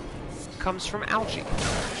comes from algae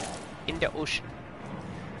in the ocean.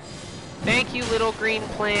 Thank you, little green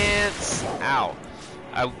plants. Ow.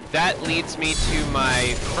 That leads me to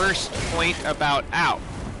my first point about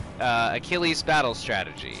Achilles' battle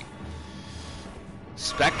strategy.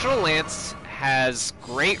 Spectral Lance has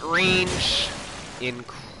great range,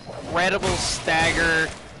 incredible stagger.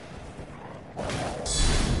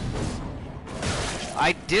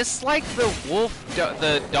 I dislike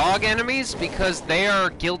the dog enemies because they are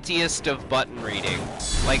guiltiest of button reading.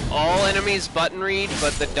 Like, all enemies button read,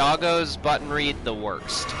 but the doggos button read the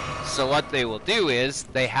worst. So what they will do is,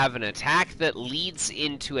 they have an attack that leads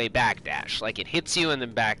into a backdash. Like, it hits you and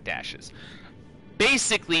then backdashes.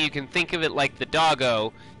 Basically, you can think of it like the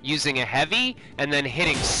doggo using a heavy and then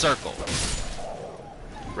hitting circle.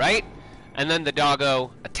 Right? And then the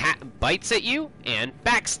doggo bites at you and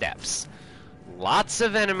backsteps. Lots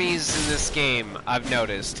of enemies in this game, I've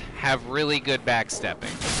noticed, have really good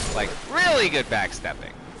backstepping. Like, really good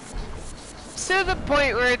backstepping. To the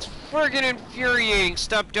point where it's friggin' infuriating.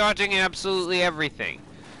 Stop dodging absolutely everything.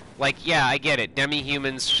 Like, yeah, I get it.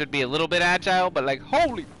 Demi-humans should be a little bit agile, but like,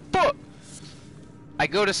 holy fuck! I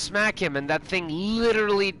go to smack him and that thing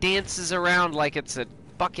literally dances around like it's a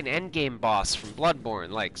fucking endgame boss from Bloodborne.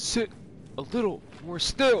 Like, sit a little more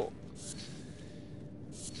still.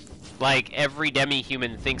 Like, every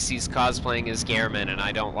demi-human thinks he's cosplaying as Gehrman, and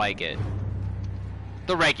I don't like it.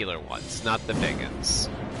 The regular ones, not the big ones.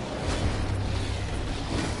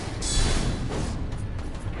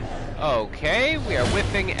 Okay, we are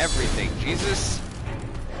whipping everything. Jesus.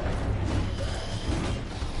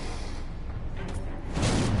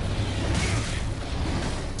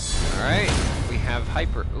 Alright, we have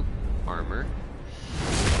armor.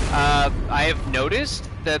 I have noticed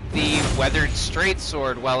that the Weathered Straight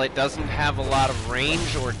Sword, while it doesn't have a lot of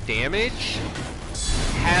range or damage,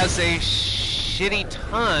 has a shitty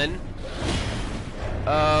ton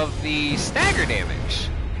of the stagger damage.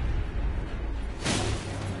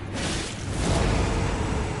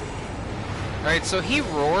 Alright, so he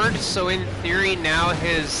roared, so in theory now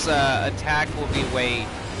his attack will be way...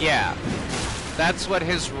 Yeah, that's what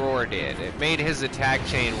his roar did. It made his attack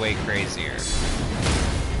chain way crazier.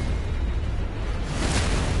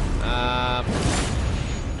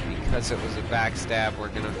 Because it was a backstab, we're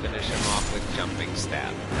gonna finish him off with jumping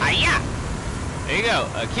stab. Hiya! There you go.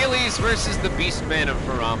 Achilles versus the Beastman of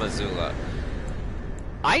Faramazula.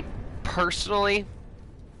 I personally...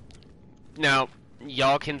 Now,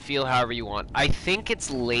 y'all can feel however you want. I think it's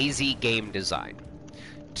lazy game design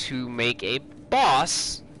to make a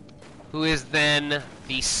boss who is then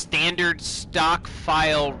the standard stock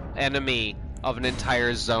file enemy of an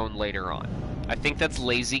entire zone later on. I think that's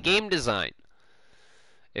lazy game design.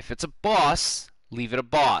 If it's a boss, leave it a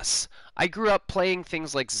boss. I grew up playing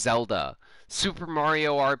things like Zelda, Super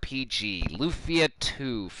Mario RPG, Lufia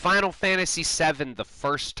 2, Final Fantasy VII the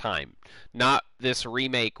first time. Not this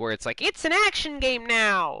remake where it's like, it's an action game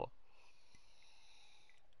now!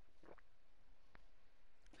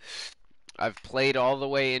 I've played all the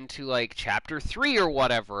way into like chapter 3 or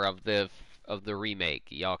whatever of the remake.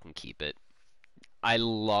 Y'all can keep it. I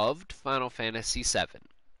loved Final Fantasy VII.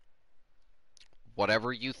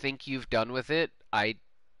 Whatever you think you've done with it, I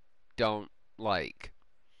don't like.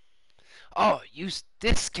 Oh, use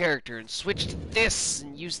this character and switch to this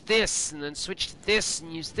and use this and then switch to this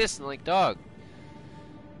and use this, and like, dog,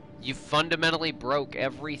 you fundamentally broke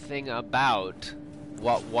everything about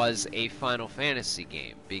what was a Final Fantasy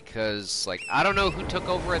game, because like, I don't know who took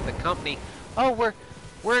over at the company. Oh,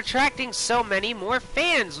 we're attracting so many more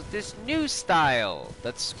fans with this new style.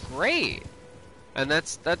 That's great. And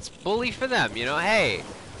that's bully for them, you know. Hey,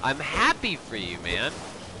 I'm happy for you, man.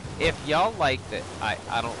 If y'all like that,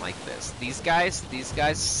 I don't like this. These guys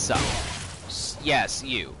suck. Yes,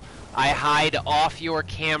 you. I hide off your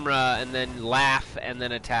camera and then laugh and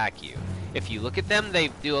then attack you. If you look at them, they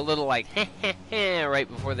do a little like heh heh heh right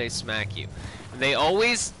before they smack you. And they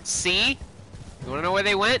always see. You wanna know where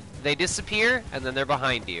they went? They disappear and then they're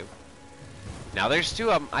behind you. Now there's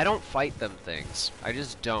two of them. I don't fight them things. I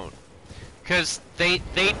just don't. Because they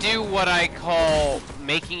do what I call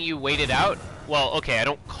making you wait it out. Well, okay, I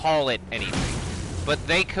don't call it anything. but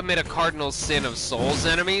they commit a cardinal sin of Souls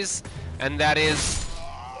enemies, and that is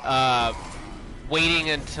waiting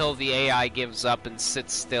until the AI gives up and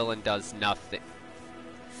sits still and does nothing.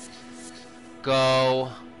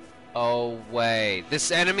 Go away.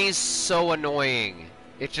 This enemy's so annoying.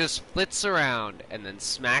 It just flits around and then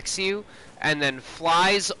smacks you and then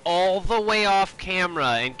flies all the way off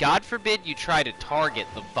camera, and God forbid you try to target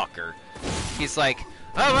the fucker. He's like,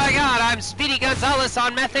 oh my god, I'm Speedy Gonzalez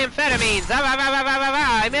on methamphetamines!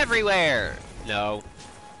 I'm everywhere! No.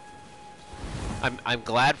 I'm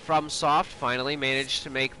glad FromSoft finally managed to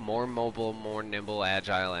make more mobile, more nimble,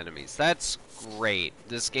 agile enemies. That's great.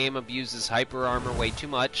 This game abuses hyper armor way too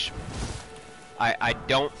much. I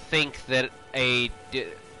don't think that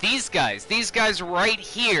these guys right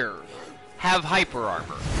here have hyper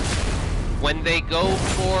armor. When they go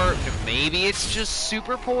for, maybe it's just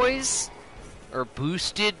super poise or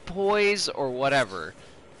boosted poise or whatever,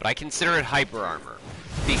 but I consider it hyper armor,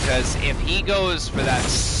 because if he goes for that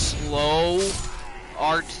slow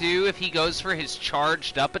R2, if he goes for his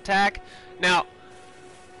charged up attack, now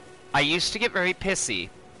I used to get very pissy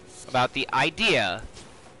about the idea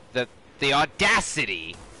that the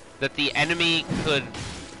audacity that the enemy could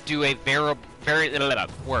do a variable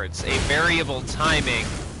timing.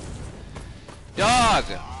 Dog,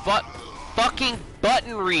 but fucking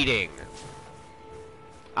button reading.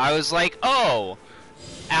 I was like, oh,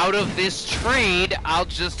 out of this trade, I'll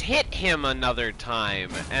just hit him another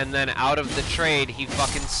time. And then out of the trade, he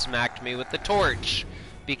fucking smacked me with the torch,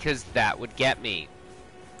 because that would get me.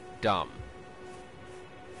 Dumb.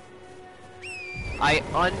 I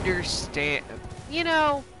understand. You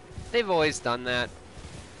know, they've always done that.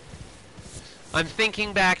 I'm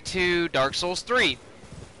thinking back to Dark Souls 3.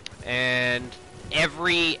 And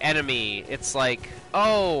every enemy, it's like,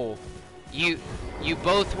 oh, you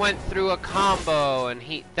both went through a combo, and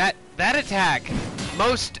that attack,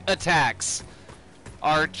 most attacks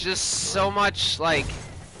are just so much like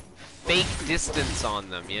fake distance on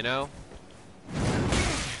them, you know?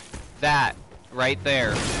 That right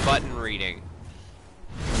there, button reading.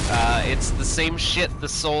 It's the same shit the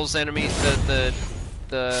Souls enemies,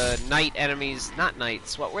 the Knight enemies, not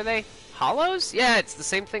Knights, what were they? Hollows? Yeah, it's the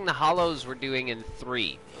same thing the Hollows were doing in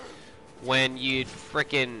 3. When you'd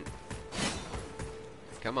frickin'...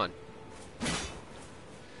 Come on.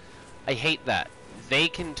 I hate that. They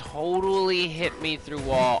can totally hit me through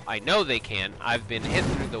wall. I know they can. I've been hit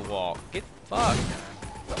through the wall. Get fucked.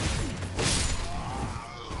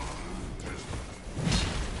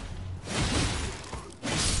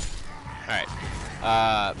 Alright.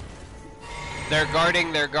 They're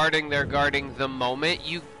guarding the moment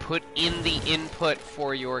you put in the input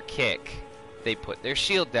for your kick. They put their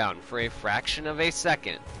shield down for a fraction of a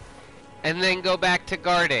second. And then go back to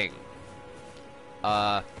guarding.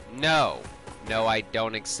 No. No, I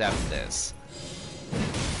don't accept this.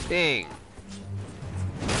 Bing.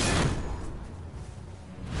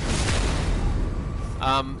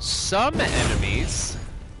 Some enemies...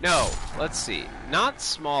 No, let's see. Not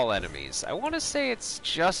small enemies. I want to say it's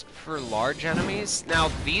just for large enemies.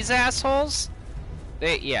 Now, these assholes...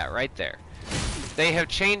 Yeah, right there. They have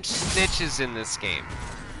changed snitches in this game.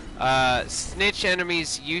 Snitch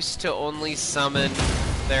enemies used to only summon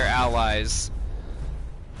their allies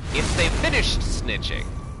if they finished snitching,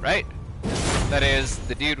 right? That is,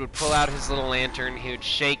 the dude would pull out his little lantern, he would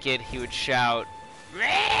shake it, he would shout,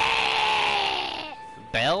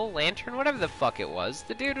 bell? Lantern? Whatever the fuck it was.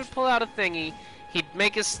 The dude would pull out a thingy, he'd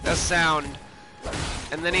make a sound,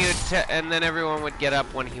 and then and then everyone would get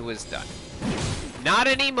up when he was done. Not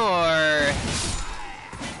anymore!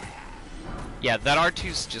 Yeah, that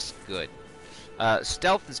R2's just good.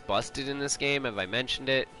 Stealth is busted in this game, have I mentioned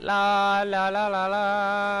it? La la la la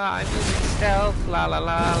la, I'm using stealth, la la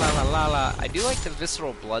la la la la la. I do like the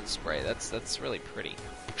visceral blood spray, that's really pretty.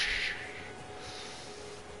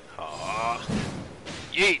 Ah,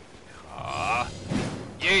 yeet! Ah,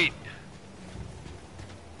 yeet!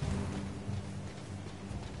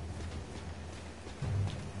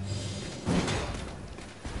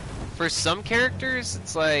 For some characters,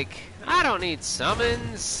 it's like, I don't need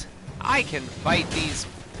summons. I can fight these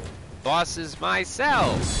bosses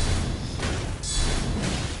myself.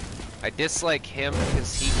 I dislike him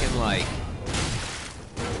because he can, like,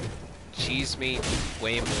 cheese me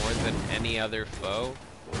way more than any other foe.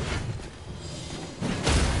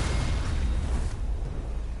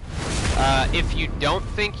 If you don't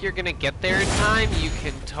think you're gonna get there in time, you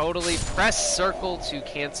can totally press circle to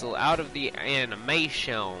cancel out of the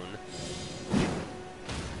animation.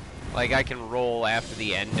 Like, I can roll after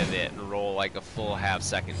the end of it and roll like a full half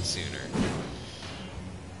second sooner.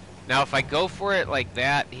 Now, if I go for it like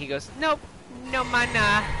that, he goes, nope, No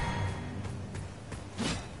mana.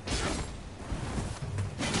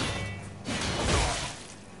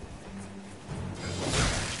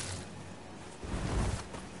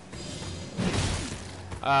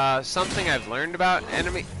 Something I've learned about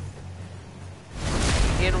enemy...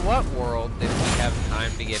 In what world did he have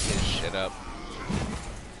time to get his shit up?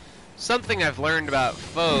 Something I've learned about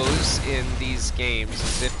foes in these games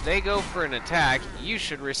is if they go for an attack, you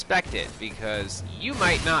should respect it, because you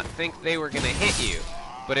might not think they were gonna hit you.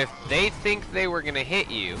 But if they think they were gonna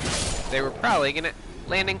hit you, they were probably gonna...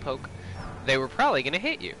 Landing poke. They were probably gonna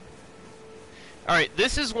hit you. Alright,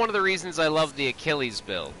 this is one of the reasons I love the Achilles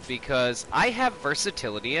build, because I have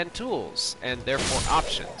versatility and tools, and therefore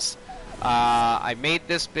options. I made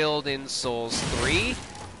this build in Souls 3,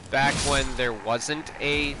 back when there wasn't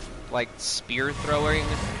a, like, spear throwing.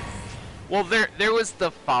 Well, there was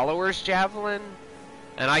the Follower's Javelin,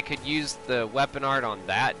 and I could use the weapon art on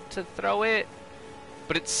that to throw it,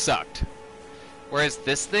 but it sucked. Whereas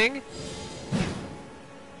this thing,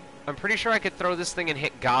 I'm pretty sure I could throw this thing and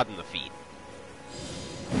hit God in the feet.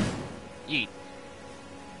 Yeet.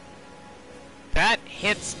 That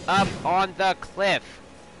hits up on the cliff.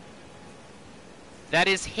 That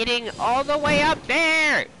is hitting all the way up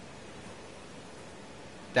there!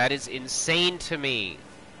 That is insane to me.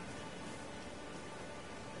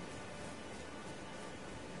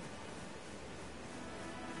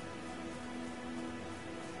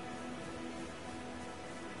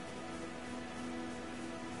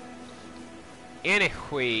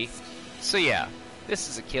 Anyway, so yeah, this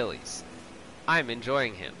is Achilles. I'm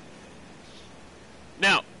enjoying him.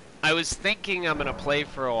 Now, I was thinking I'm gonna play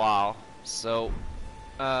for a while, so,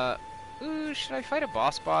 ooh, should I fight a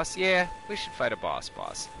boss? Yeah, we should fight a boss.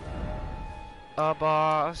 A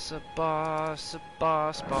boss,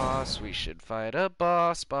 we should fight a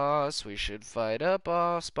boss, we should fight a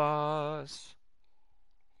boss.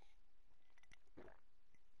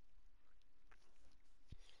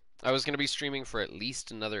 I was gonna be streaming for at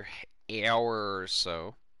least another hour or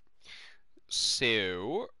so.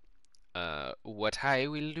 So, what I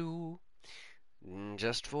will do,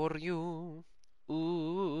 just for you,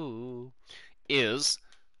 ooh, is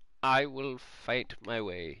I will fight my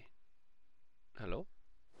way. Hello?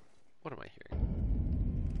 What am I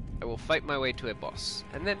hearing? I will fight my way to a boss,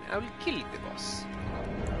 and then I will kill the boss.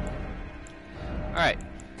 Alright.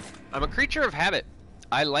 I'm a creature of habit.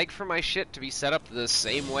 I like for my shit to be set up the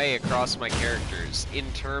same way across my characters,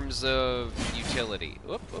 in terms of utility.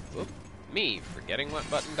 Whoop, whoop, whoop. Me, forgetting what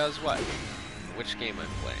button does what. Which game I'm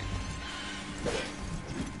playing.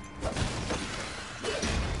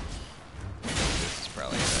 This is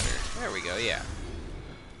probably better. There we go, yeah.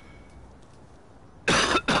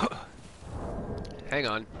 Hang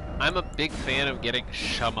on. I'm a big fan of getting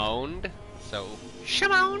shamoned, so...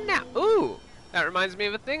 Shamon now! Ooh! That reminds me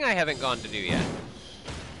of a thing I haven't gone to do yet.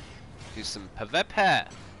 Do some PvP.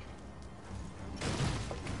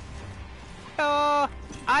 Hello!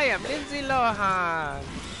 I am Lindsay Lohan!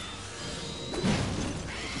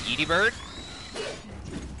 Yeety bird?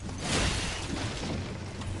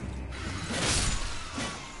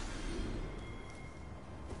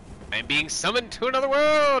 I'm being summoned to another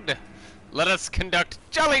world! Let us conduct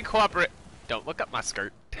jolly cooperation. Don't look up my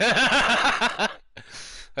skirt. Let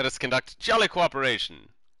us conduct jolly cooperation.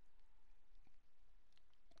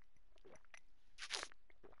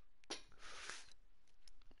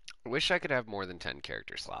 I wish I could have more than 10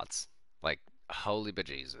 character slots. Like, holy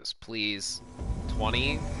bejesus. Please.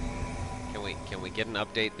 20? Can we get an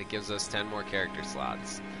update that gives us 10 more character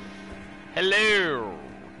slots? Hello!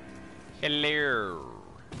 Hello!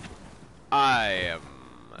 I am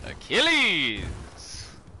Achilles!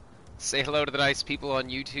 Say hello to the nice people on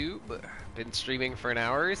YouTube. Been streaming for an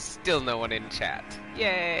hour, still no one in chat.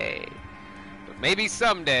 Yay! But maybe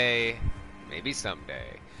someday. Maybe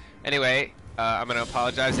someday. Anyway, I'm gonna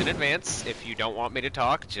apologize in advance. If you don't want me to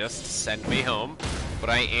talk, just send me home. But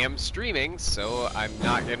I am streaming, so I'm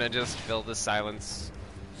not gonna just fill the silence.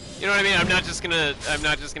 You know what I mean? I'm not just gonna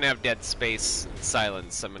have dead space and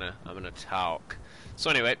silence. I'm gonna talk. So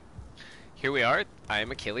anyway, here we are. I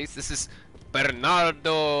am Achilles. This is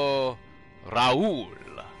Bernardo Raul,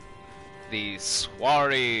 the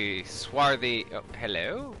swarthy. Oh,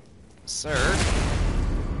 hello, sir.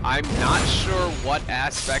 I'm not sure what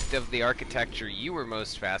aspect of the architecture you were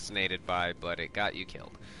most fascinated by, but it got you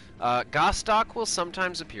killed. Gostock will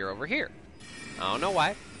sometimes appear over here. I don't know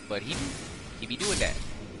why, but he be doing that.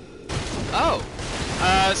 Oh,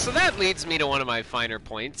 so that leads me to one of my finer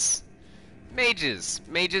points. Mages.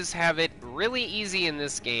 Mages have it really easy in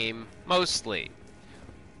this game, mostly.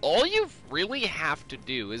 all you really have to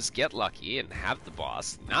do is get lucky and have the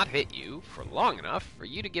boss not hit you for long enough for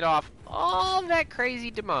you to get off all that crazy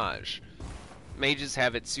damage. Mages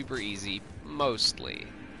have it super easy, mostly,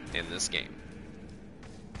 in this game.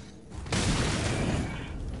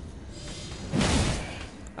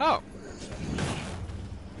 Oh.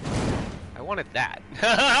 I wanted that.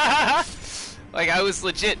 Like, I was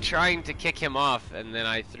legit trying to kick him off, and then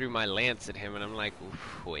I threw my lance at him, and I'm like,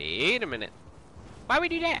 wait a minute. Why would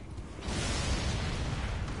we do that?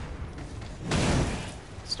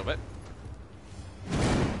 Stop it.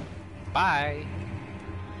 Bye.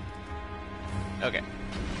 Okay.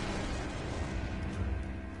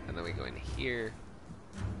 And then we go in here.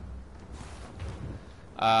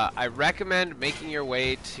 I recommend making your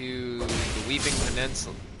way to the Weeping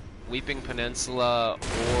Peninsula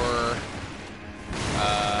or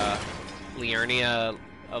Liurnia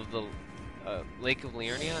of the Lake of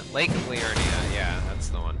Liurnia? Lake of Liurnia, yeah, that's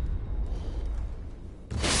the one.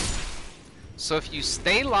 So if you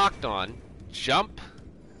stay locked on, jump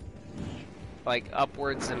like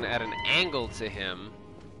upwards and at an angle to him.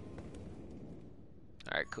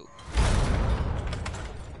 Alright, cool.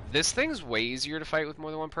 This thing's way easier to fight with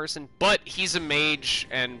more than one person, but he's a mage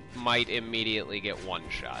and might immediately get one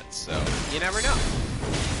shot, so you never know.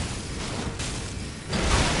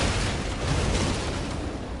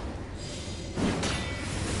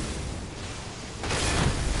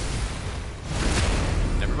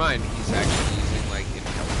 Never mind, he's actually using like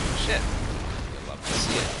intelligent shit. You'll love to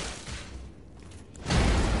see it.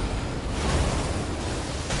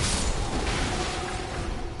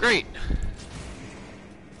 Great.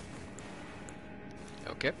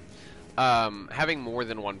 Okay. Having more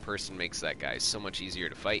than one person makes that guy so much easier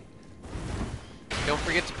to fight. Don't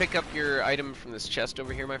forget to pick up your item from this chest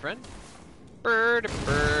over here, my friend.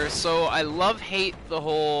 So I hate the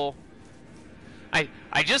whole... I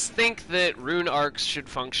just think that rune arcs should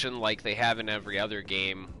function like they have in every other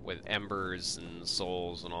game with embers and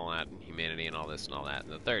souls and all that and humanity and all this and all that.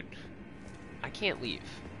 And the third, I can't leave.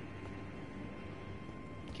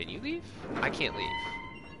 Can you leave? I can't leave.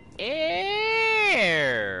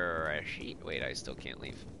 Wait, I still can't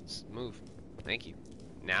leave. Move. Thank you.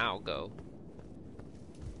 Now go.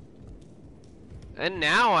 And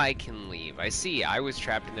now I can leave. I see. I was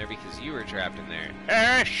trapped in there because you were trapped in there.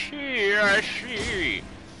 I see.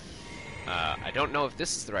 I don't know if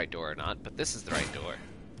this is the right door or not, but this is the right door.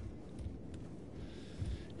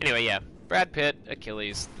 Anyway, yeah. Brad Pitt,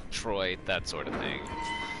 Achilles, Troy, that sort of thing.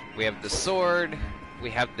 We have the sword. We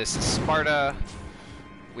have this Sparta.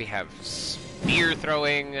 We have spear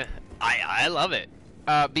throwing. I love it.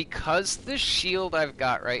 Because the shield I've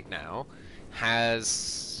got right now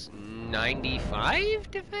has 95?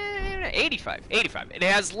 85. It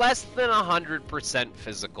has less than 100%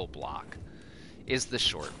 physical block, is the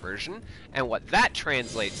short version. And what that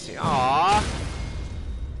translates to... Aww.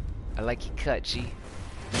 I like your cut, G.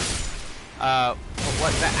 What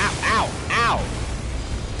the... Ow!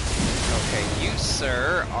 Okay, you,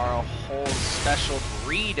 sir, are a whole special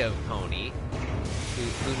breed of pony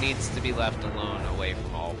who needs to be left alone away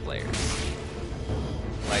from all players.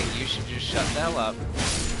 Like, you should just shut the hell up.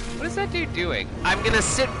 What is that dude doing? I'm gonna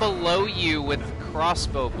sit below you with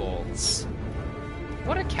crossbow bolts.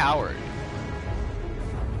 What a coward.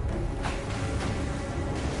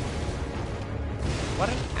 What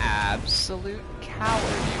an absolute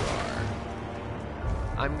coward you are.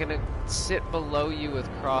 I'm gonna sit below you with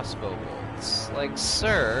crossbow bolts. Like,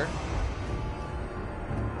 sir...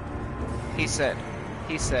 He said,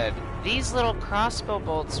 these little crossbow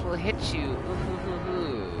bolts will hit you.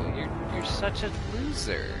 You're such a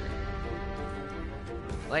loser.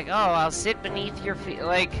 Like, oh, I'll sit beneath your feet.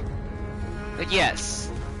 Like,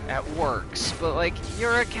 yes, that works, but like,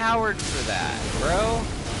 you're a coward for that, bro.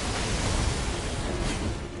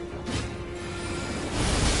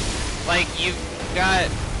 Like, you've got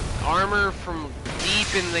armor from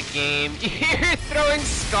deep in the game. You're throwing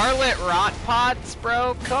scarlet rot pots,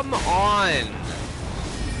 bro? Come on.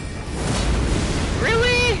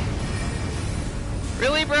 Really?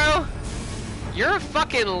 Really, bro? You're a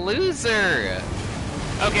fucking loser.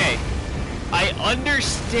 Okay, I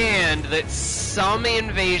understand that some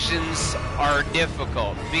invasions are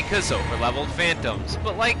difficult because over-leveled phantoms,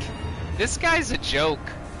 but like, this guy's a joke.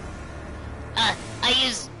 I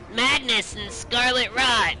use madness and scarlet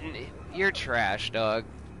rot. You're trash, dog.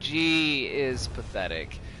 G is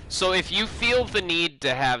pathetic. So if you feel the need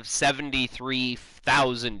to have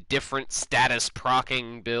 73,000 different status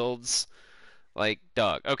procking builds, like,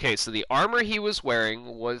 Doug. Okay, so the armor he was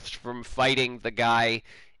wearing was from fighting the guy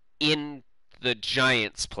in the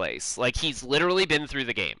Giant's place. Like, he's literally been through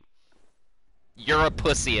the game. You're a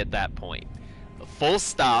pussy at that point. Full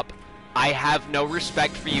stop. I have no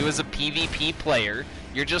respect for you as a PvP player.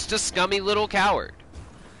 You're just a scummy little coward.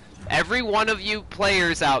 Every one of you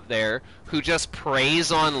players out there who just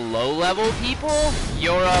preys on low-level people,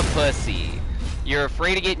 you're a pussy. You're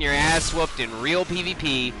afraid of getting your ass whooped in real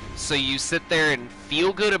PvP, so you sit there and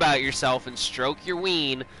feel good about yourself and stroke your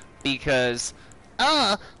ween because,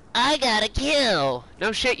 oh, I got a kill.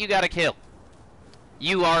 No shit, you got a kill.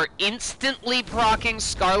 You are instantly proccing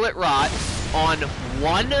Scarlet Rot on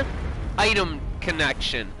one item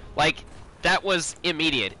connection. Like, that was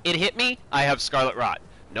immediate. It hit me, I have Scarlet Rot.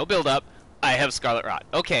 No build up, I have Scarlet Rot.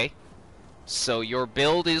 Okay, so your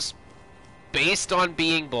build is based on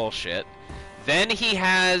being bullshit. Then he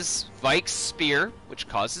has Vike's Spear, which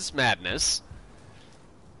causes madness.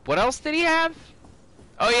 What else did he have?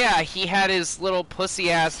 Oh yeah, he had his little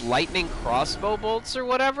pussy-ass lightning crossbow bolts or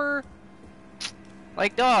whatever.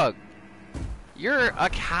 Like, dog, you're a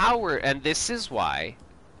coward, and this is why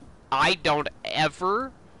I don't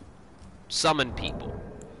ever summon people.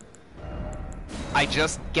 I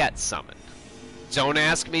just get summoned. Don't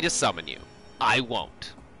ask me to summon you. I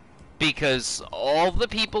won't. Because all the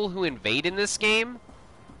people who invade in this game,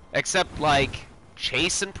 except like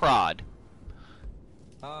Chase and Prod,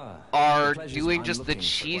 are doing just the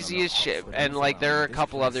cheesiest shit. And like there are a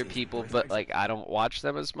couple other people, but like I don't watch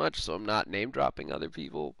them as much, so I'm not name dropping other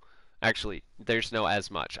people. Actually, there's no as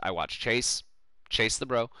much. I watch Chase the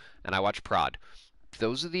Bro, and I watch Prod.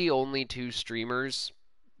 Those are the only two streamers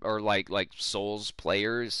or like Souls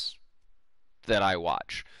players that I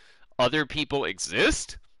watch. Other people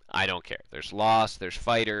exist? I don't care. There's Lost, there's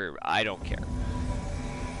Fighter, I don't care.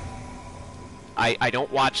 I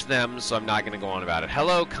don't watch them, so I'm not going to go on about it.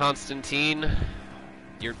 Hello, Constantine.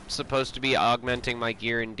 You're supposed to be augmenting my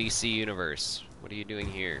gear in DC Universe. What are you doing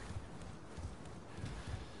here?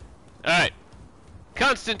 Alright.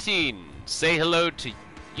 Constantine, say hello to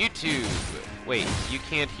YouTube. Wait, you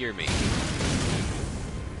can't hear me.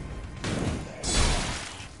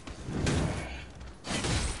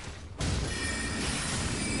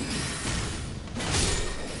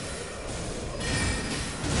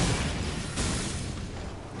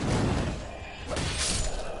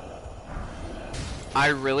 I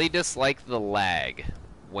really dislike the lag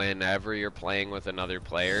whenever you're playing with another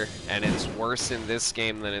player, and it's worse in this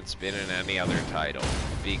game than it's been in any other title.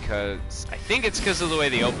 Because I think it's because of the way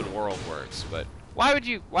the open world works, but why would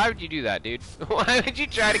you do that, dude? Why would you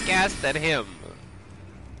try to cast at him?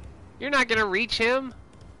 You're not gonna reach him?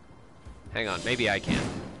 Hang on, maybe I can.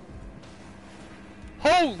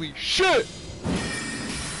 Holy shit!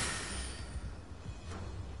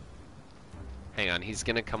 Hang on, he's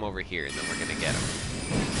gonna come over here and then we're gonna get him.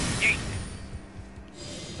 Yeet.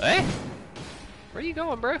 Hey? Where you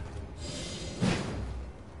going, bro?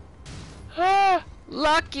 Ah,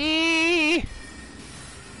 lucky!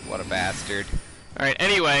 What a bastard. Alright,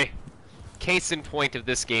 anyway. Case in point of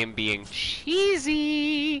this game being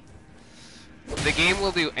cheesy. The game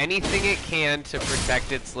will do anything it can to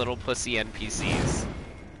protect its little pussy NPCs.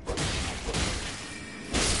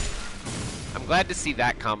 I'm glad to see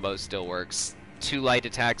that combo still works. 2 light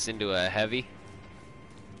attacks into a heavy.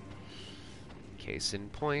 Case in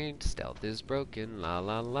point, stealth is broken, la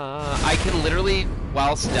la la. I can literally,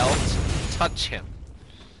 while stealth, touch him.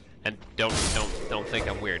 And don't think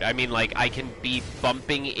I'm weird. I mean, like, I can be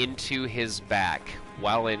bumping into his back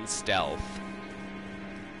while in stealth.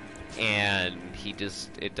 And he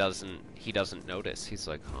doesn't notice. He's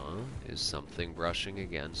like, huh? Is something brushing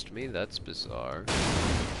against me? That's bizarre.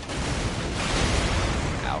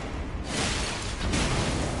 Ow.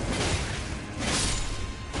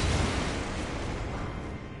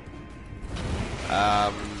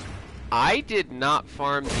 I did not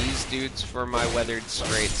farm these dudes for my weathered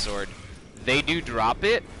straight sword. They do drop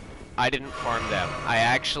it. I didn't farm them. I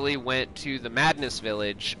actually went to the Madness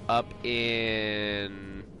Village up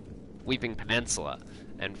in Weeping Peninsula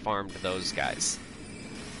and farmed those guys.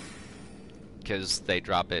 Because they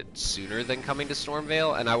drop it sooner than coming to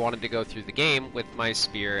Stormveil, and I wanted to go through the game with my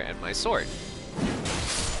spear and my sword.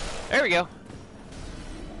 There we go.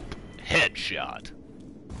 Headshot.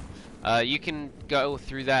 You can go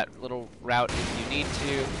through that little route if you need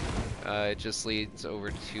to. It just leads over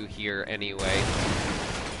to here anyway.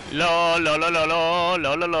 La la la la la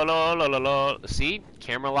la la la la la la la. See?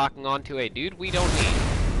 Camera locking onto a dude we don't need.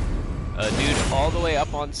 A dude all the way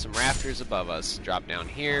up on some rafters above us. Drop down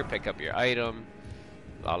here, pick up your item.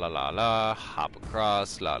 La la la la. Hop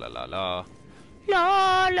across. La la la la.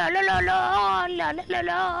 La la la la la la la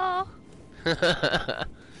la la.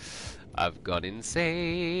 I've gone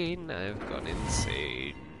insane. I've gone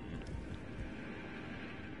insane.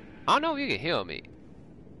 I don't know if you can heal me.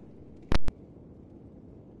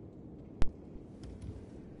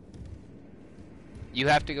 You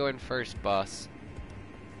have to go in first, boss.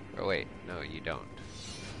 Or wait, no, you don't.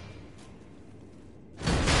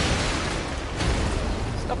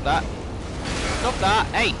 Stop that. Stop that.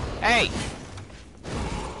 Hey, hey.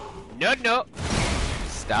 No, no.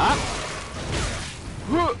 Stop.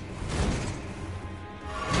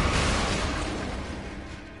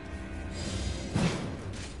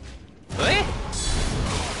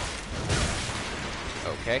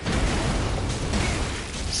 Okay.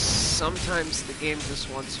 Sometimes the game just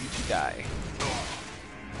wants you to die.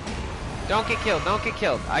 Don't get killed, don't get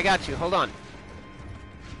killed. I got you, hold on.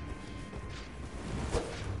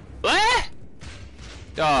 What?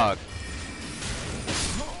 Dog.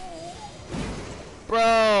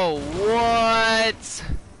 Bro, what?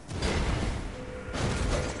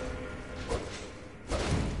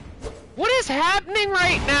 What is happening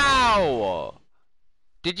right now?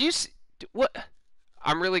 Did you see? What?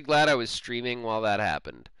 I'm really glad I was streaming while that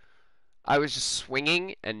happened. I was just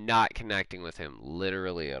swinging and not connecting with him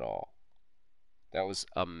literally at all. That was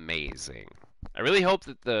amazing. I really hope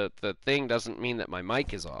that the thing doesn't mean that my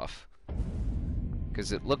mic is off.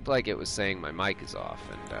 Because it looked like it was saying my mic is off.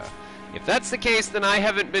 And if that's the case, then I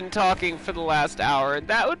haven't been talking for the last hour, and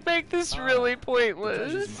that would make this really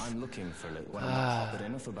pointless. I'm looking for a little but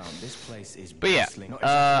enough about this place is. But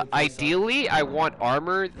yeah, ideally, I want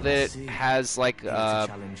armor that has like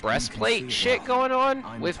breastplate shit going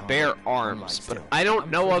on with bare arms. But I don't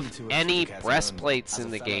know of any breastplates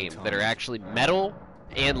in the game that are actually metal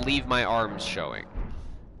and leave my arms showing.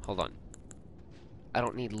 Hold on. I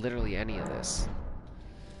don't need literally any of this.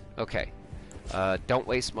 Okay. Don't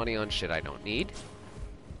waste money on shit I don't need.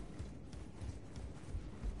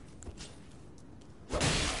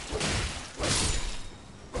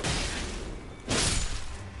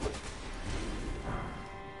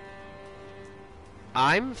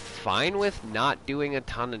 I'm fine with not doing a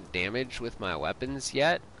ton of damage with my weapons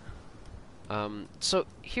yet. So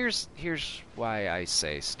here's why I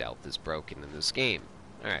say stealth is broken in this game.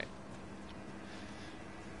 Alright.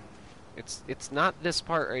 It's not this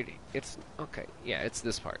part right. It's okay. Yeah, it's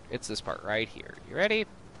this part. It's this part right here. You ready?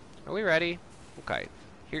 Are we ready? Okay.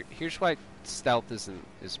 Here's why stealth is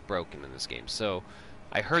broken in this game. So,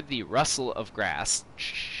 I heard the rustle of grass.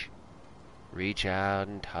 Shh. Reach out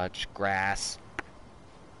and touch grass.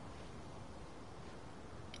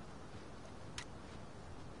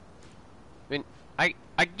 I mean,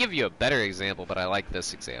 I give you a better example, but I like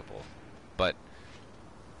this example. But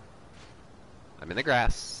I'm in the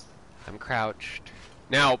grass. I'm crouched.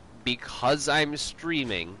 Now, because I'm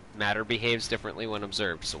streaming, matter behaves differently when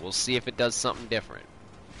observed, so we'll see if it does something different.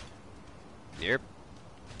 Yep.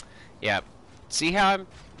 Yeah. See how I'm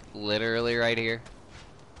literally right here?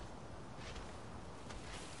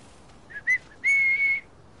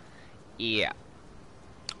 Yeah.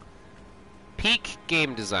 Peak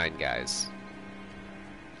game design, guys.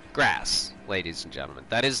 Grass, ladies and gentlemen.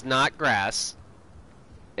 That is not grass.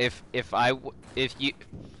 If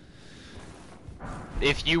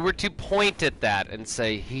you were to point at that and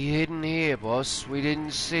say, he hidden here, boss, we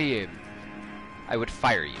didn't see him, I would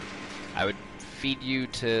fire you. I would feed you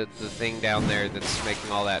to the thing down there that's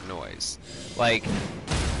making all that noise. Like,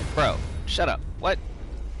 bro, shut up. What?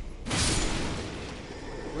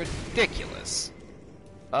 Ridiculous.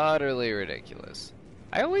 Utterly ridiculous.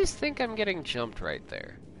 I always think I'm getting jumped right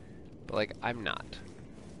there. But, like, I'm not.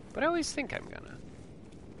 But I always think I'm gonna.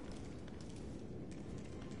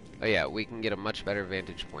 Oh yeah, we can get a much better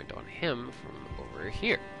vantage point on him from over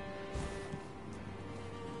here.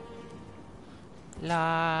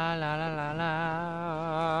 La la la la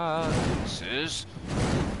la. This is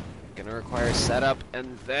gonna require setup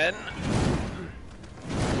and then...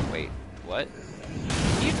 Wait, what?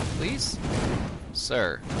 You, please?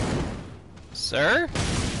 Sir. Sir?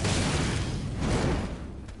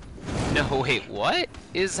 No, wait, what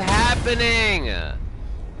is happening?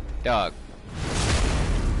 Dog.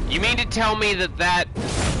 You mean to tell me that that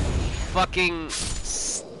fucking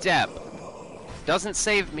step doesn't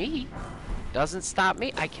save me? Doesn't stop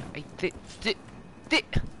me? I can't.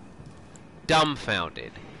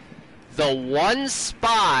 Dumbfounded. The one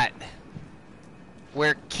spot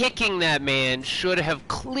where kicking that man should have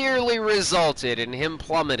clearly resulted in him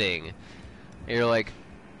plummeting. And you're like,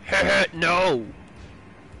 no.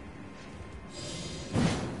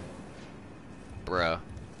 Bruh.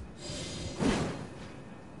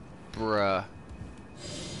 Bruh.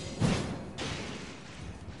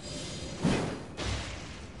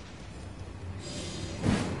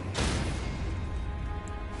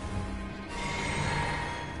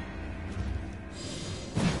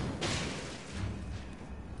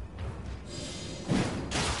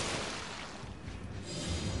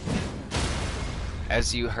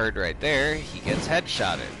 As you heard right there, he gets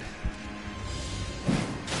headshotted.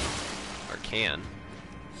 Or can.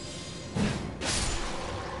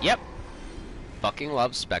 Yep. Fucking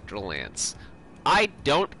love Spectral Lance. I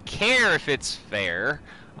don't care if it's fair.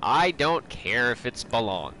 I don't care if it's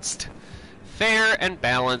balanced. Fair and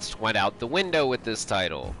balanced went out the window with this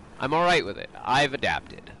title. I'm alright with it. I've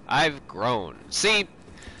adapted. I've grown. See,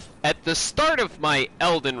 at the start of my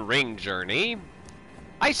Elden Ring journey,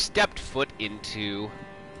 I stepped foot into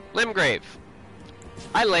Limgrave.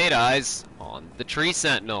 I laid eyes on the Tree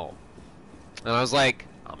Sentinel. And I was like,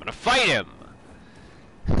 I'm gonna fight him.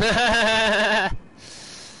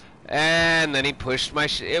 And then he pushed my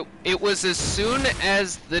it was as soon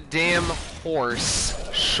as the damn horse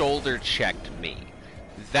shoulder checked me.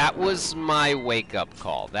 That was my wake-up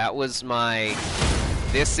call. That was my,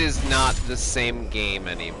 this is not the same game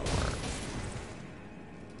anymore.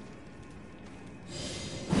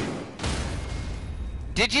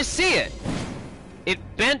 Did you see it? It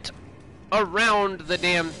bent around the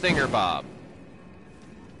damn thingerbob.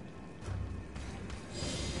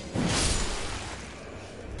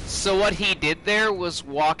 So what he did there was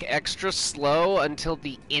walk extra slow until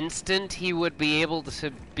the instant he would be able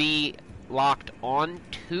to be locked on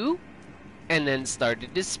to, and then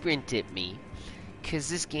started to sprint at me. 'Cause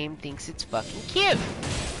this game thinks it's fucking cute.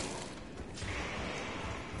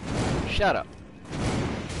 Shut up.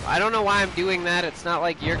 I don't know why I'm doing that. It's not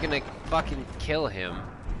like you're gonna fucking kill him.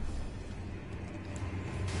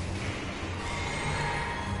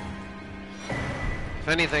 If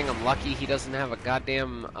anything, I'm lucky he doesn't have a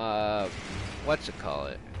goddamn,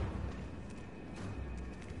 whatchamacallit.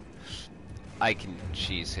 I can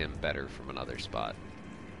cheese him better from another spot.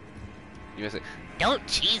 You say, don't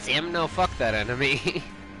cheese him! No, fuck that enemy.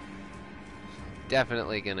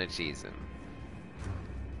 Definitely gonna cheese him.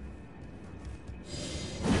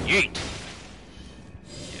 Yeet!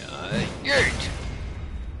 Yeet!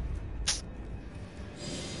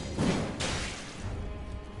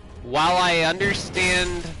 While I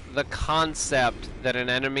understand the concept that an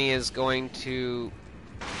enemy is going to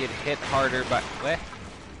get hit harder by... What?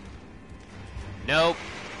 Nope.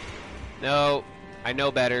 No. I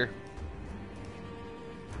know better.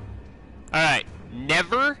 Alright.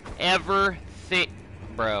 Never, ever think...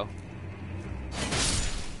 Bro.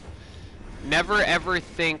 Never, ever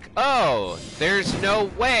think, oh, there's no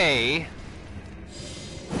way...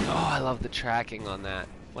 Oh, I love the tracking on that.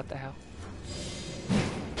 What the hell?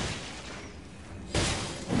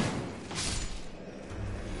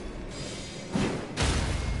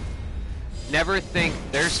 Never think,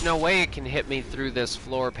 there's no way it can hit me through this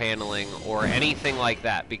floor paneling or anything like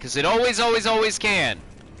that, because it always, always, always can.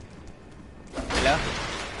 Hello?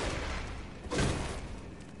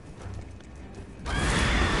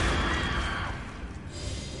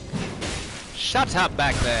 Shut up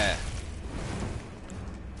back there.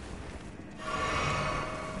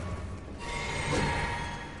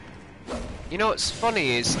 You know what's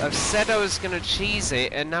funny is, I've said I was gonna cheese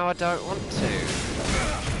it, and now I don't want to.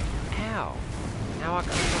 Ow. Now I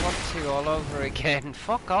kinda want to all over again.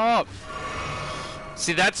 Fuck off.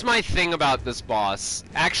 See, that's my thing about this boss.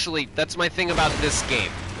 Actually, that's my thing about this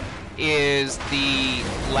game. Is the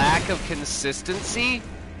lack of consistency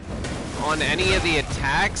on any of the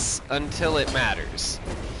attacks until it matters.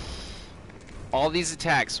 All these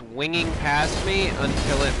attacks winging past me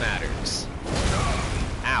until it matters.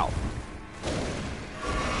 Ow.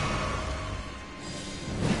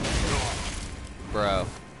 Bro.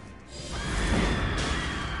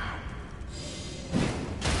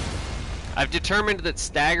 I've determined that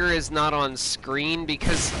stagger is not on screen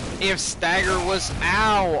because if stagger was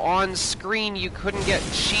on screen, you couldn't get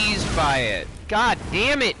cheesed by it. God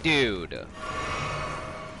damn it, dude.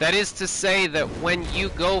 That is to say that when you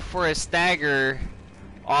go for a stagger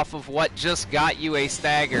off of what just got you a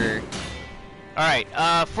stagger. Alright,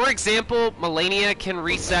 for example, Melania can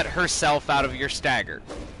reset herself out of your stagger.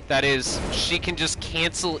 That is, she can just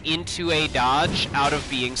cancel into a dodge out of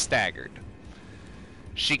being staggered.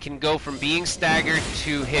 She can go from being staggered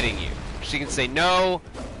to hitting you. She can say, no,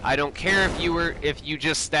 I don't care if you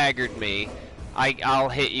just staggered me. I'll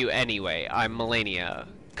hit you anyway. I'm Melania,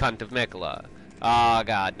 cunt of Mikola. Oh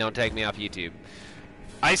god, don't take me off YouTube.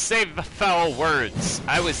 I say foul words.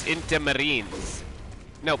 I was into Marines.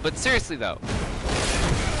 No, but seriously though.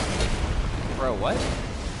 Bro, what?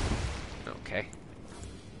 Okay.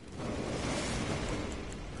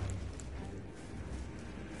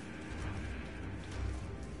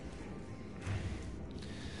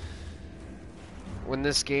 When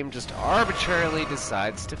this game just arbitrarily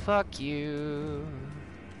decides to fuck you.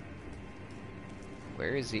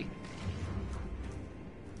 Where is he?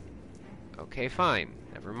 Okay, fine.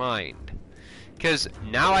 Never mind. Because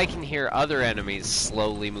now I can hear other enemies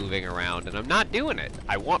slowly moving around, and I'm not doing it.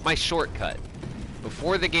 I want my shortcut.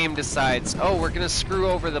 Before the game decides, oh, we're gonna screw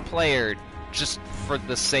over the player just for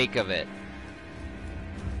the sake of it.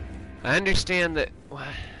 I understand that... What?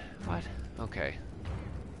 Okay.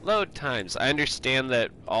 Load times. I understand that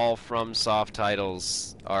all FromSoft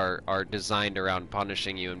titles are designed around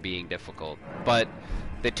punishing you and being difficult, but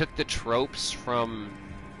they took the tropes from...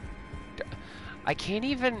 I can't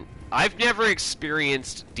even... I've never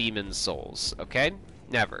experienced Demon's Souls, okay?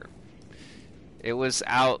 Never. It was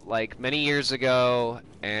out like many years ago,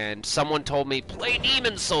 and someone told me, play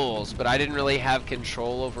Demon's Souls, but I didn't really have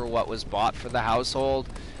control over what was bought for the household.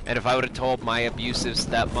 And if I would have told my abusive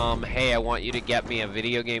stepmom, hey, I want you to get me a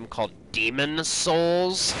video game called Demon's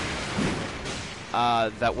Souls,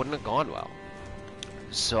 that wouldn't have gone well.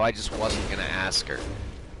 So I just wasn't going to ask her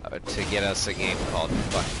to get us a game called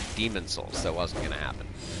Demon's Souls. That wasn't going to happen.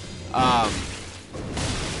 Ow.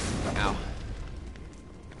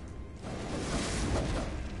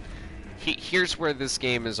 Here's where this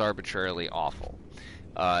game is arbitrarily awful.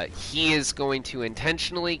 He is going to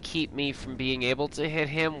intentionally keep me from being able to hit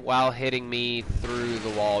him while hitting me through the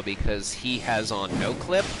wall because he has on no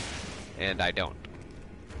clip, and I don't.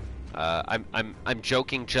 I'm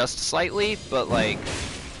joking just slightly, but like,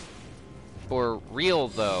 for real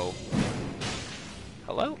though.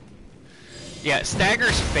 Hello? Yeah,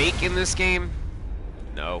 stagger's fake in this game?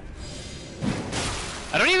 No.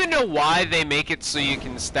 I don't even know why they make it so you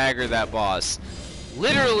can stagger that boss.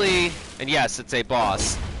 Literally, and yes, it's a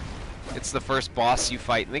boss. It's the first boss you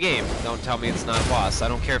fight in the game. Don't tell me it's not a boss. I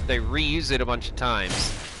don't care if they reuse it a bunch of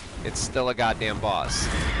times. It's still a goddamn boss.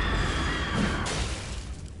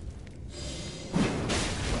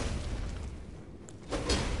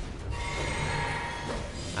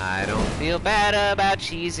 I don't feel bad about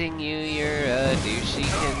cheesing you, you're a douchey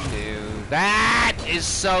canoe. That is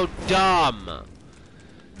so dumb!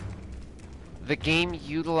 The game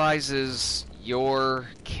utilizes your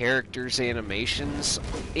character's animations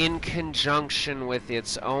in conjunction with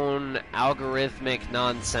its own algorithmic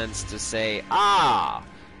nonsense to say, ah,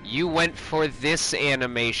 you went for this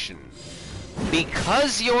animation.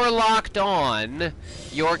 Because you're locked on,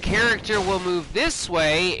 your character will move this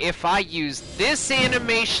way if I use this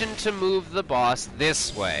animation to move the boss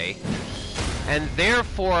this way. And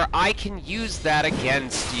therefore, I can use that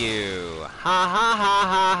against you. Ha ha ha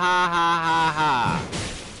ha ha ha ha ha.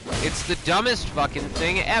 It's the dumbest fucking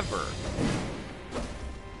thing ever.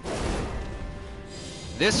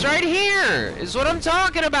 This right here is what I'm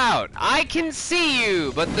talking about. I can see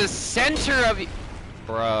you, but the center of you...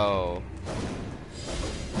 Bro.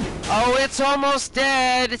 Oh, it's almost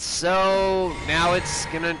dead, so now it's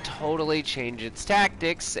gonna totally change its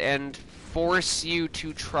tactics and force you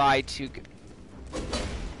to try to...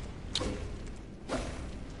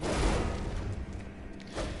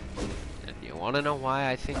 And you wanna know why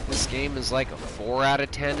I think this game is like a 4 out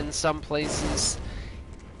of 10 in some places?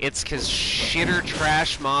 It's because shitter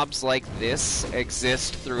trash mobs like this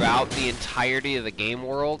exist throughout the entirety of the game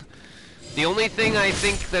world. The only thing I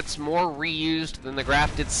think that's more reused than the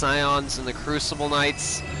Grafted Scions and the Crucible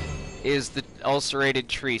Knights is the ulcerated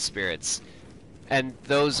tree spirits. And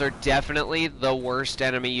those are definitely the worst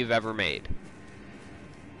enemy you've ever made.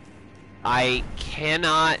 I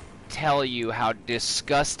cannot tell you how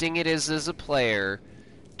disgusting it is as a player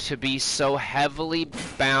to be so heavily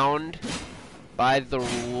bound by the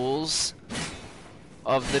rules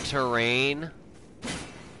of the terrain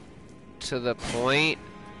to the point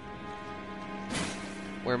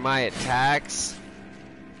where my attacks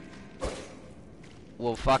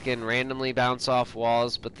will fucking randomly bounce off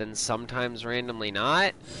walls, but then sometimes randomly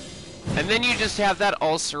not. And then you just have that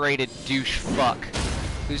ulcerated douche fuck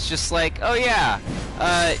who's just like, oh yeah,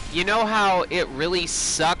 you know how it really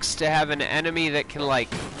sucks to have an enemy that can like...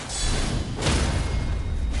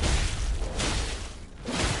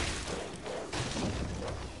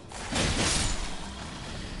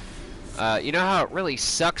 you know how it really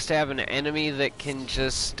sucks to have an enemy that can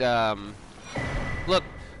just, Look,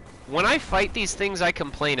 when I fight these things, I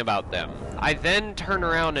complain about them. I then turn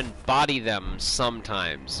around and body them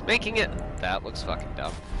sometimes, making it... That looks fucking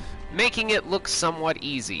dumb. Making it look somewhat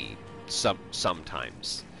easy.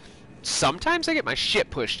 Sometimes. Sometimes I get my shit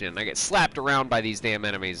pushed in. I get slapped around by these damn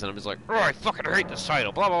enemies, and I'm just like, oh, I fucking hate this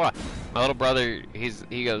title, blah, blah, blah. My little brother,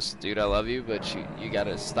 he goes, dude, I love you, but you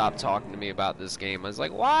gotta stop talking to me about this game. I was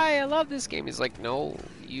like, why? I love this game. He's like, no,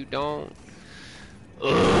 you don't.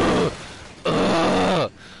 Ugh.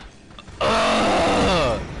 Ugh.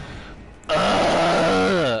 Ugh.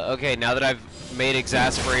 Ugh. Okay, now that I've made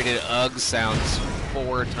exasperated ugh sounds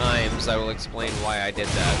 4 times, I will explain why I did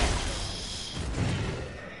that.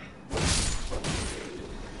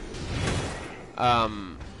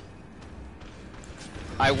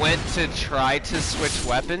 I went to try to switch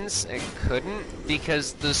weapons and couldn't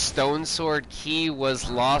because the stone sword key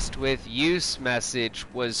was lost with use message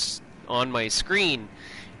was on my screen,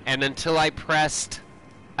 and until I pressed,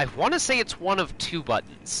 I want to say it's one of 2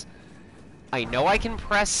 buttons. I know I can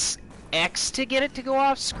press X to get it to go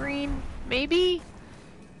off screen, maybe?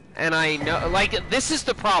 And I know, like, this is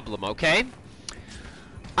the problem, okay?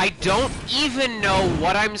 I don't even know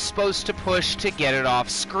what I'm supposed to push to get it off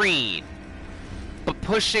screen. But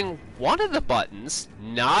pushing one of the buttons,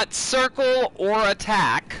 not circle or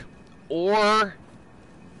attack, or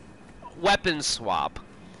weapon swap,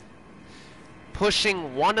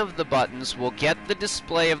 pushing one of the buttons will get the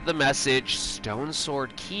display of the message, stone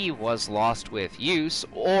sword key was lost with use,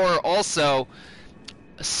 or also,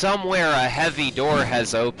 somewhere a heavy door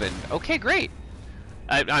has opened. Okay, great.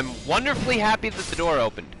 I'm wonderfully happy that the door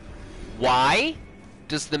opened. Why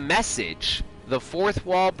does the message, the fourth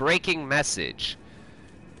wall breaking message,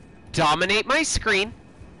 dominate my screen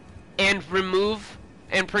and remove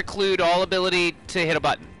and preclude all ability to hit a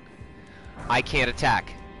button? I can't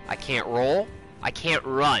attack. I can't roll. I can't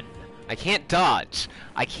run. I can't dodge.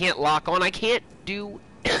 I can't lock on. I can't do...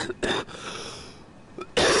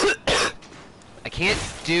 I can't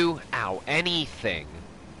do, anything.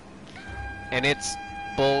 And it's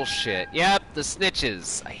bullshit. Yep, the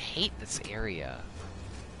snitches. I hate this area.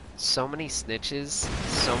 So many snitches.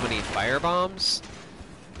 So many firebombs.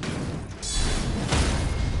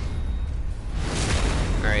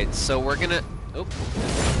 Alright, so we're gonna... Oh.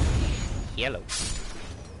 Yellow.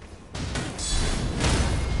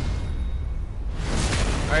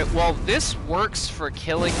 Alright, well, this works for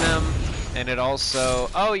killing them, and it also...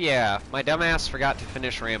 Oh yeah, my dumbass forgot to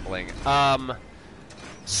finish rambling.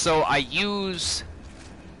 So I use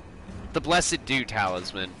the Blessed Dew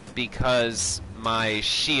Talisman, because my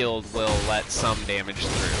shield will let some damage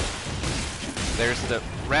through. There's the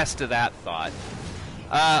rest of that thought.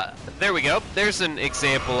 There we go. There's an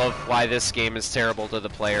example of why this game is terrible to the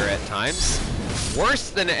player at times. Worse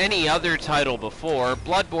than any other title before.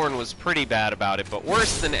 Bloodborne was pretty bad about it, but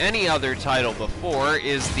worse than any other title before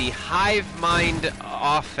is the Hive Mind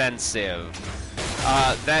Offensive.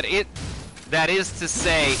 That is to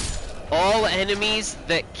say, all enemies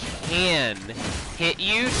that can hit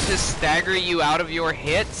you to stagger you out of your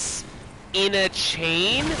hits in a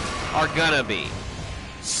chain are gonna be.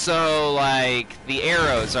 So, like, the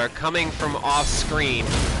arrows are coming from off-screen.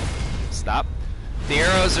 Stop. The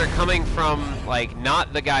arrows are coming from, like,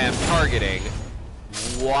 not the guy I'm targeting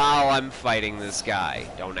while I'm fighting this guy.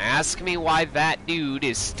 Don't ask me why that dude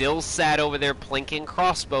is still sat over there plinking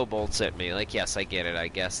crossbow bolts at me. Like, yes, I get it. I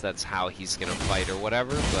guess that's how he's gonna fight or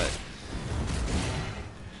whatever, but...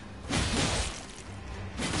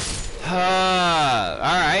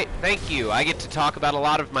 Alright, thank you. I get to talk about a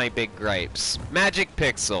lot of my big gripes. Magic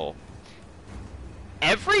Pixel.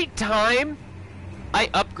 Every time I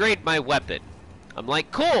upgrade my weapon, I'm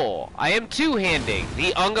like, cool, I am two-handing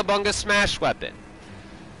the Unga Bunga Smash weapon.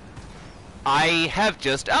 I have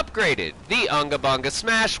just upgraded the Unga Bunga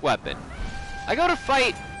Smash weapon. I go to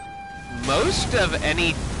fight most of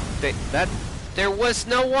anything that... There was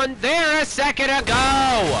no one there a second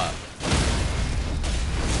ago!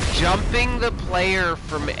 Jumping the player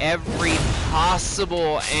from every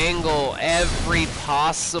possible angle, every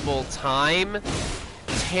possible time.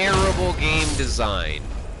 Terrible game design.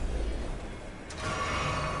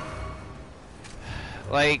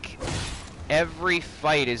 Like, every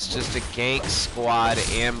fight is just a gank squad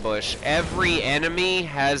ambush. Every enemy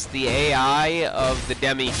has the AI of the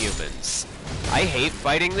demi-humans. I hate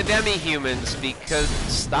fighting the demi-humans because...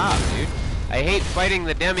 Stop, dude. I hate fighting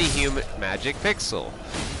the demi-human... Magic Pixel.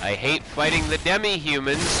 I hate fighting the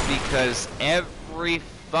demi-humans because every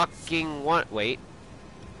fucking one... Wait.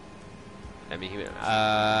 Demi-human...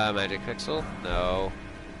 Magic Pixel? No.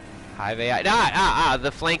 Hive AI...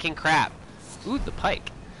 the flanking crap. Ooh, the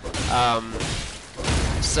pike.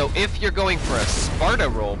 So if you're going for a Sparta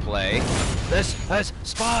roleplay... This is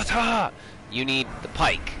Sparta! You need the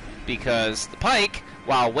pike. Because the pike,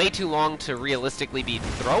 while way too long to realistically be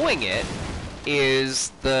throwing it,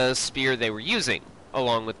 is the spear they were using,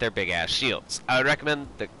 along with their big-ass shields. I would recommend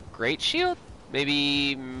the Great Shield?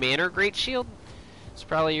 Maybe Manor Great Shield? It's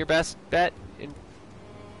probably your best bet.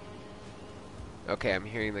 Okay, I'm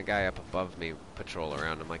hearing the guy up above me patrol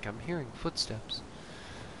around. I'm like, I'm hearing footsteps.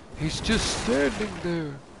 He's just standing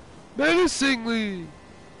there, menacingly!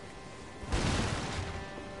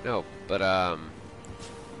 No, but,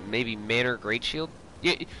 maybe Manor Great Shield?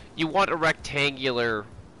 You want a rectangular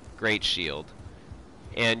great shield,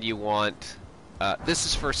 and you want this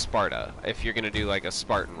is for Sparta. If you're gonna do like a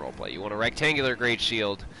Spartan roleplay, you want a rectangular great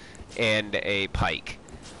shield and a pike.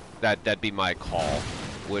 That'd be my call.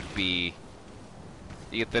 Would be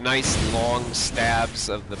you get the nice long stabs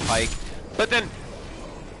of the pike, but then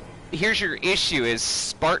here's your issue: is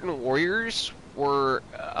Spartan warriors were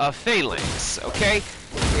a phalanx. Okay,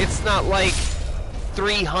 it's not like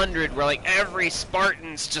 300 where like every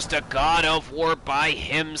Spartan's just a god of war by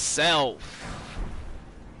himself.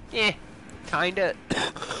 Kinda.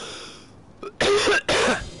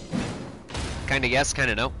 Kinda yes,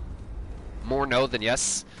 kinda no. More no than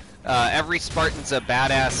yes. Every Spartan's a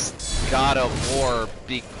badass god of war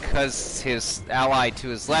because his ally to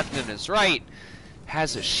his left and his right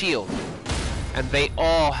has a shield. And they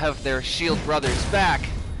all have their shield brothers back.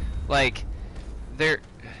 Like, they're...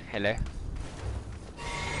 Hello?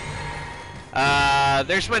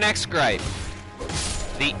 There's my next gripe.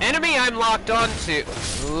 The enemy I'm locked onto...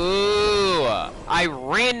 Ooh. I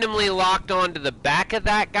randomly locked onto the back of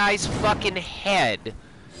that guy's fucking head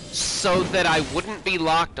so that I wouldn't be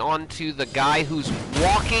locked onto the guy who's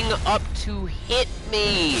walking up to hit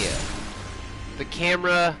me. The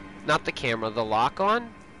camera... Not the camera, the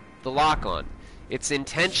lock-on? The lock-on. It's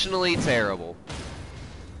intentionally terrible.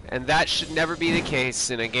 And that should never be the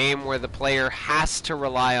case in a game where the player has to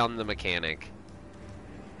rely on the mechanic.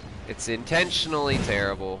 It's intentionally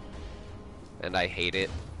terrible, and I hate it.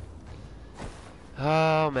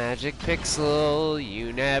 Oh, Magic Pixel,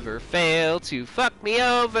 you never fail to fuck me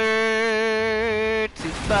over. To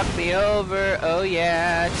fuck me over, oh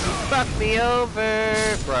yeah, to fuck me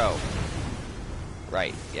over. Bro.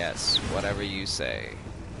 Right, yes, whatever you say.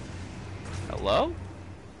 Hello?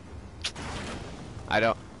 I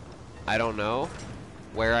don't know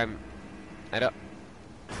where I'm...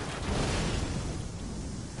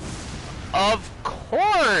 Of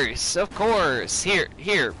course!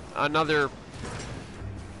 Here, another...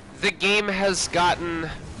 The game has gotten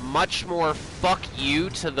much more fuck you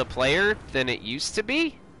to the player than it used to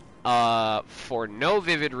be. For no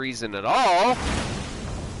vivid reason at all.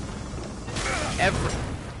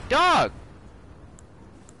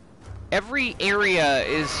 Every area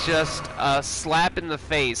is just a slap in the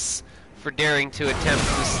face for daring to attempt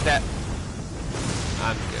to step...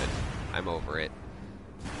 I'm good. I'm over it.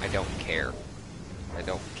 I don't care. I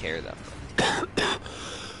don't care that much.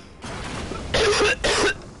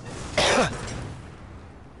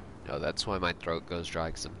 No, that's why my throat goes dry,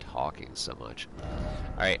 because I'm talking so much.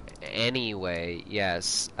 Alright, anyway,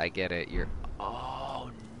 yes, I get it. You're...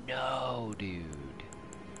 Oh, no, dude.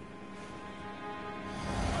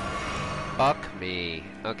 Fuck me.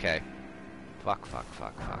 Okay. Fuck.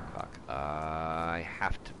 I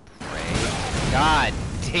have to pray. God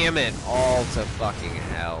damn it all to fucking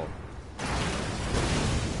hell.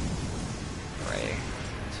 Pray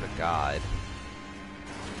to God.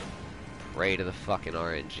 Pray to the fucking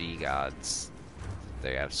RNG gods.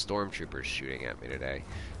 They have stormtroopers shooting at me today.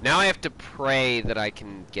 Now I have to pray that I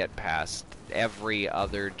can get past every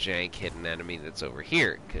other jank hidden enemy that's over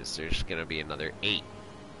here, because there's gonna be another 8.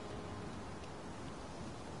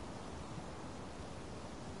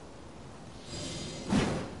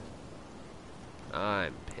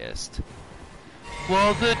 I'm pissed.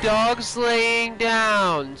 Well, the dog's laying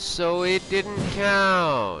down, so it didn't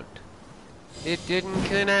count. It didn't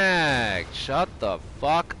connect. Shut the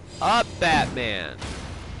fuck up, Batman.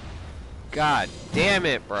 God damn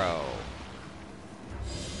it, bro.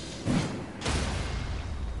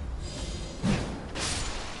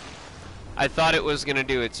 I thought it was gonna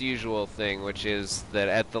do its usual thing, which is that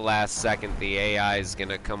at the last second the AI is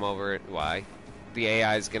gonna come over. Why? The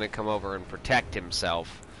AI is gonna come over and protect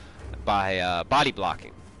himself by body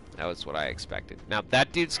blocking. That was what I expected. Now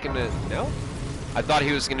that dude's gonna... No? I thought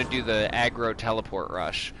he was gonna do the aggro teleport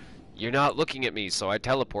rush. You're not looking at me, so I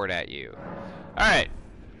teleport at you. Alright.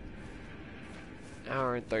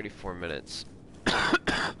 Hour and 34 minutes.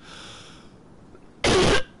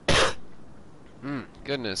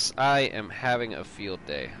 Goodness, I am having a field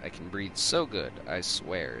day. I can breathe so good, I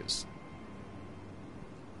swears.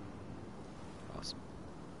 Awesome.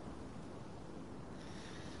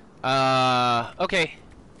 Okay.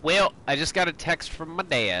 Well, I just got a text from my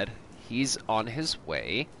dad. He's on his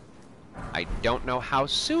way. I don't know how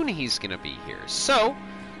soon he's gonna be here, so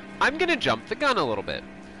I'm gonna jump the gun a little bit.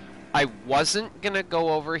 I wasn't gonna go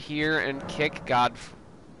over here and kick G-Man.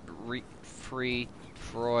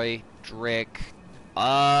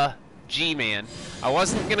 I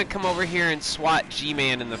wasn't gonna come over here and swat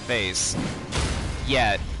G-Man in the face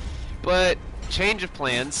yet, but change of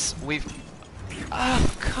plans.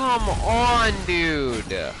 Oh, come on,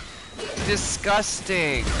 dude.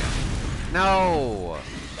 Disgusting. No.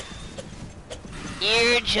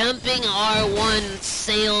 You're jumping R1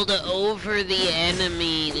 sailed over the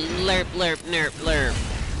enemy. Lerp, lerp, nerp, lerp.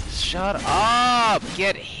 Shut up.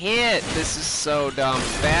 Get hit. This is so dumb.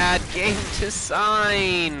 Bad game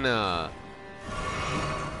design.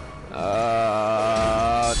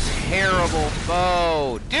 Terrible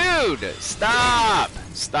foe. Dude, stop.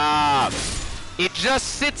 Stop. It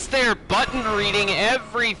just sits there button reading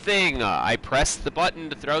everything. I press the button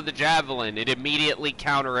to throw the javelin. It immediately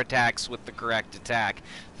counterattacks with the correct attack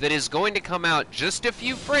that is going to come out just a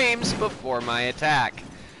few frames before my attack.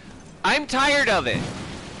 I'm tired of it.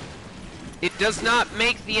 It does not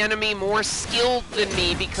make the enemy more skilled than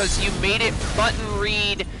me because you made it button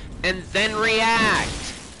read and then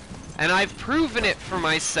react. And I've proven it for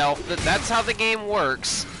myself that that's how the game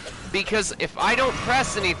works. Because if I don't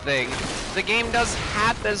press anything, the game does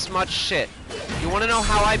half as much shit. You want to know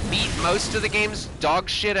how I beat most of the game's dog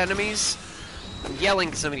shit enemies? I'm yelling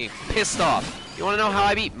because I'm getting pissed off. You want to know how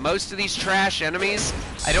I beat most of these trash enemies?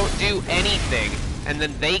 I don't do anything, and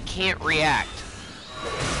then they can't react.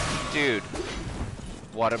 Dude,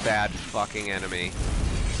 what a bad fucking enemy.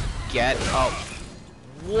 Get up.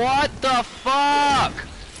 What the fuck?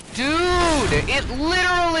 Dude, it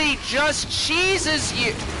literally just cheeses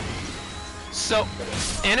you. So,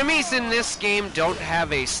 enemies in this game don't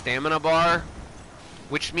have a stamina bar,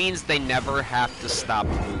 which means they never have to stop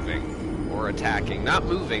moving or attacking. Not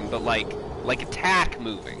moving, but like attack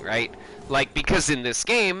moving, right? Like, because in this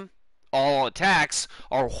game, all attacks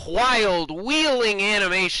are wild, wheeling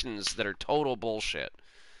animations that are total bullshit.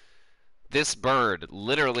 This bird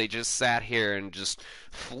literally just sat here and just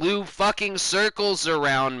flew fucking circles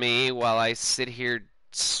around me while I sit here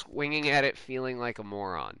swinging at it feeling like a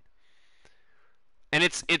moron. And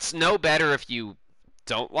it's no better if you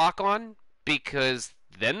don't lock on, because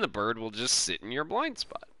then the bird will just sit in your blind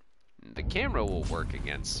spot. The camera will work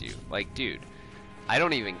against you. Like, dude, I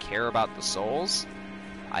don't even care about the souls.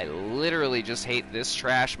 I literally just hate this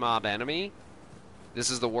trash mob enemy. This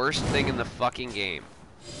is the worst thing in the fucking game.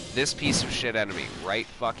 This piece of shit enemy right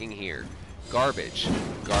fucking here. Garbage.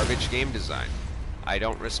 Garbage game design. I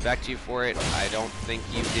don't respect you for it. I don't think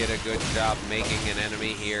you did a good job making an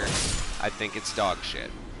enemy here. I think it's dog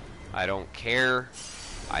shit. I don't care.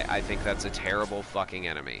 I think that's a terrible fucking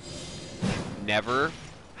enemy. Never.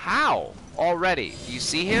 How? Already. Do you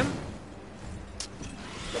see him?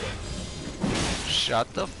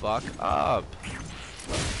 Shut the fuck up.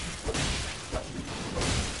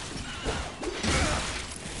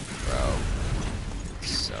 Bro.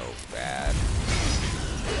 It's so bad.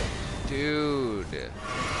 Dude. It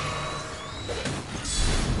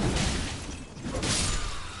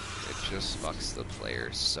just fucks the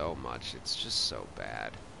player so much. It's just so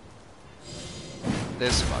bad.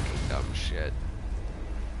 This fucking dumb shit.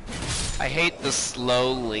 I hate the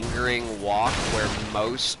slow, lingering walk where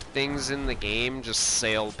most things in the game just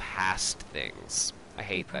sail past things. I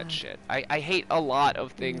hate that shit. I hate a lot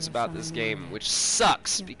of things about this game, which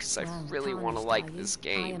sucks because I really want to like this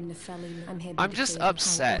game. I'm just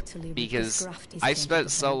upset because I spent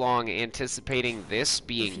so long anticipating this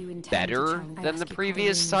being better than the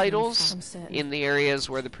previous titles in the areas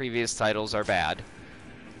where the previous titles are bad.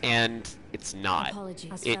 And it's not.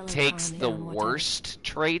 It takes the worst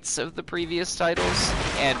traits of the previous titles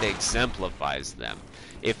and exemplifies them.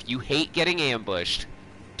 If you hate getting ambushed,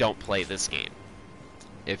 don't play this game.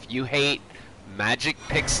 If you hate magic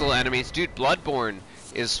pixel enemies, dude, Bloodborne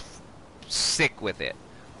is sick with it.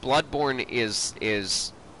 Bloodborne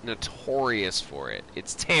is notorious for it.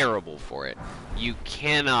 It's terrible for it. You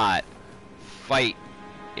cannot fight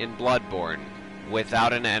in Bloodborne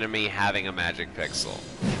without an enemy having a magic pixel.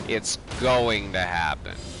 It's going to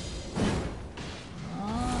happen.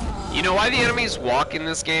 You know why the enemies walk in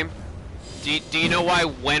this game? Do you know why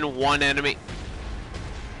when one enemy...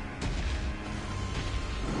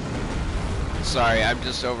 Sorry, I'm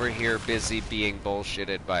just over here busy being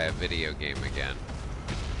bullshitted by a video game again.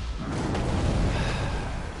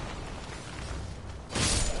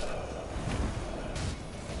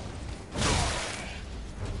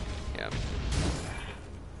 Yep.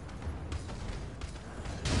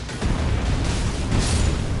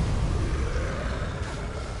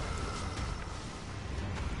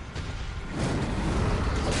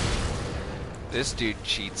 This dude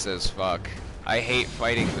cheats as fuck. I hate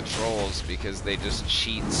fighting the trolls because they just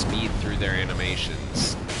cheat speed through their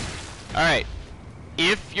animations. Alright,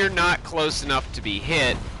 if you're not close enough to be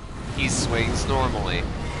hit, he swings normally.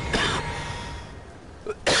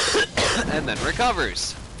 And then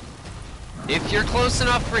recovers. If you're close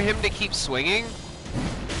enough for him to keep swinging,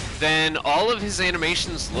 then all of his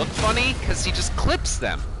animations look funny because he just clips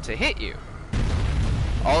them to hit you.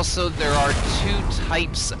 Also, there are 2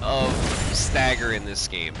 types of stagger in this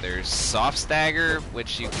game. There's soft stagger,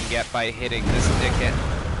 which you can get by hitting this ticket.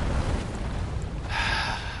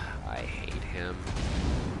 I hate him.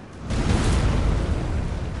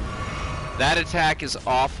 That attack is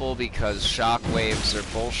awful because shockwaves are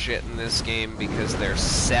bullshit in this game because they're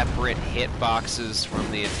separate hitboxes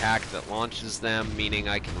from the attack that launches them, meaning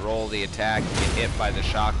I can roll the attack, get hit by the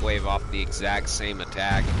shockwave off the exact same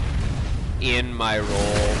attack in my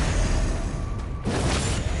roll,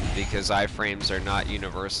 because iframes are not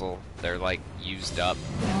universal. They're like used up.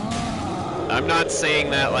 I'm not saying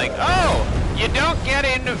that like, oh, you don't get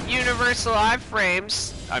into universal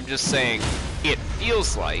iframes. I'm just saying it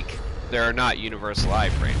feels like there are not universal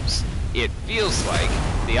iframes. It feels like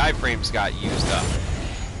the iframes got used up.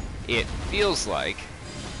 It feels like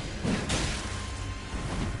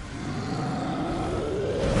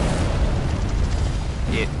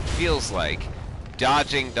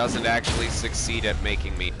dodging doesn't actually succeed at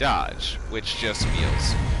making me dodge, which just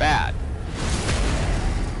feels bad.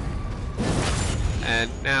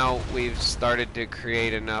 And now we've started to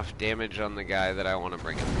create enough damage on the guy that I want to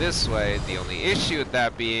bring him this way. The only issue with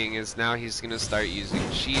that being is now he's going to start using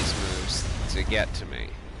cheese moves to get to me.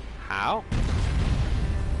 How?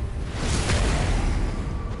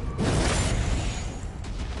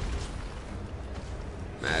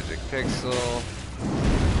 Magic Pixel.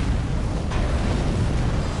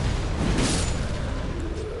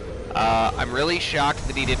 I'm really shocked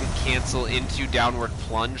that he didn't cancel into Downward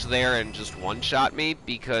Plunge there and just one-shot me,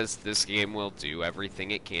 because this game will do everything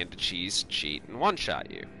it can to cheat, and one-shot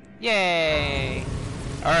you. Yay!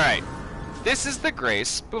 Alright, this is the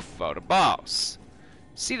Grace before the boss.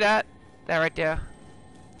 See that? That right there?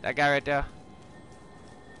 That guy right there?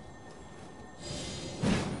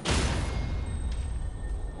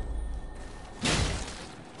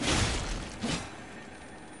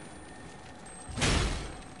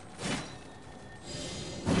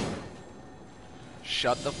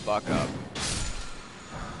 Shut the fuck up.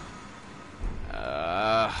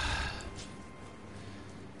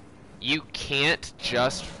 You can't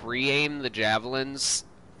just free aim the javelins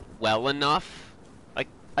well enough. Like,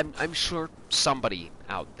 I'm sure somebody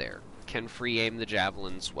out there can free aim the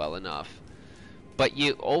javelins well enough, but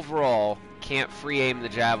you overall can't free aim the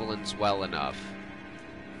javelins well enough,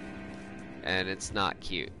 and it's not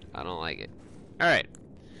cute. I don't like it. Alright.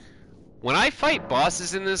 When I fight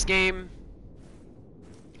bosses in this game,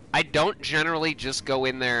 I don't generally just go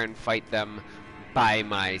in there and fight them by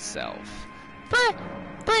myself. But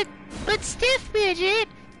StiffMidget,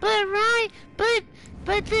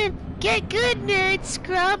 but then get good, nerd,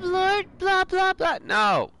 scrub lord, blah blah blah.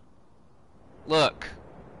 No. Look,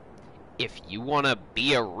 if you want to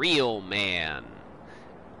be a real man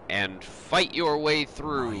and fight your way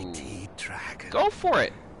through, go for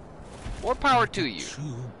it. More power to you.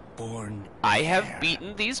 I have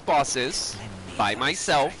beaten these bosses by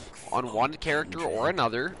myself on one character or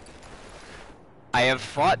another. I have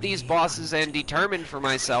fought these bosses and determined for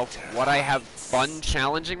myself what I have fun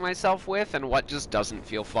challenging myself with and what just doesn't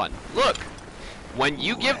feel fun. Look, when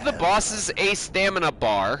you give the bosses a stamina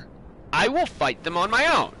bar, I will fight them on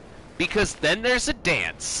my own, because then there's a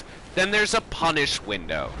dance, then there's a punish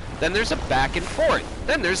window, then there's a back and forth,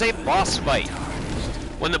 then there's a boss fight.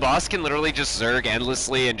 When the boss can literally just zerg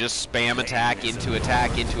endlessly and just spam attack into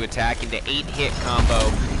 8-hit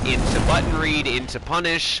combo, into button read, into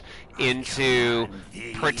punish, into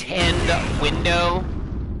pretend window.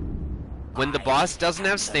 When the boss doesn't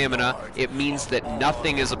have stamina, it means that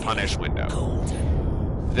nothing is a punish window.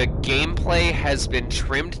 The gameplay has been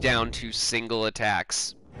trimmed down to single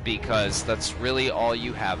attacks, because that's really all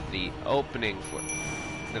you have the opening for.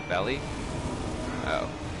 The belly? Oh.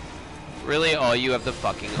 Really, all you have the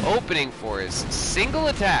fucking opening for is single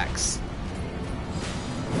attacks.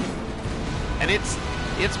 And it's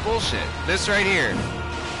bullshit. This right here.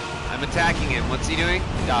 I'm attacking him. What's he doing?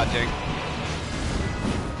 Dodging.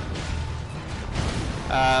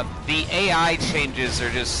 The AI changes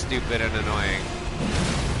are just stupid and annoying.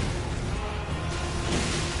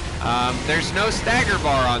 There's no stagger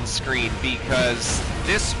bar on screen because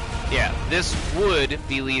this would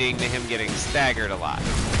be leading to him getting staggered a lot.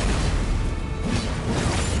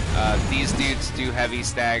 These dudes do heavy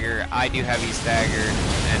stagger, I do heavy stagger,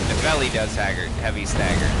 and Nevelli does heavy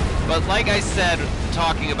stagger. But like I said,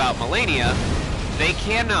 talking about Melania, they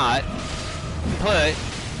cannot put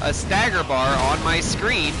a stagger bar on my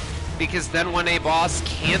screen, because then when a boss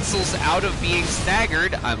cancels out of being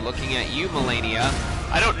staggered, I'm looking at you, Melania,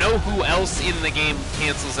 I don't know who else in the game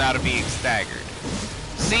cancels out of being staggered.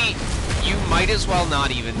 See, you might as well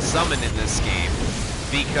not even summon in this game,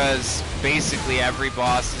 because basically every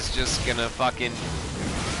boss is just gonna fucking...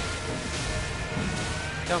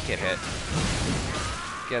 Don't get hit.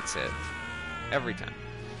 Gets hit. Every time.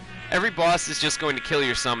 Every boss is just going to kill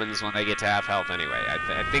your summons when they get to half health anyway.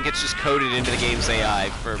 I think it's just coded into the game's AI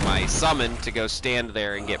for my summon to go stand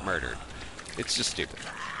there and get murdered. It's just stupid.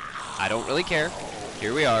 I don't really care.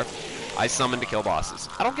 Here we are. I summon to kill bosses.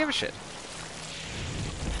 I don't give a shit.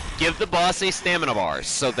 Give the boss a stamina bar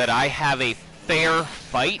so that I have a fair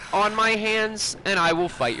fight on my hands, and I will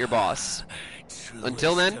fight your boss.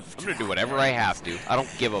 Until then, I'm gonna do whatever I have to. I don't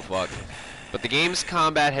give a fuck. But the game's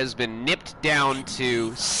combat has been nipped down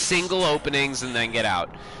to single openings and then get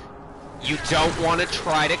out. You don't want to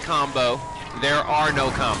try to combo. There are no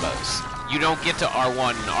combos. You don't get to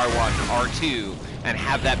R1, R1, R2, and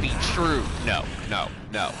have that be true. No, no,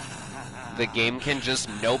 no. The game can just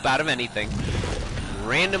nope out of anything.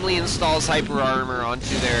 Randomly installs hyper armor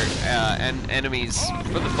onto their enemies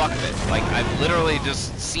for the fuck of it. Like, I've literally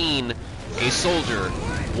just seen a soldier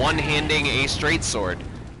one-handing a straight sword,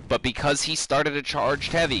 but because he started a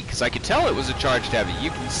charged heavy, because I could tell it was a charged heavy.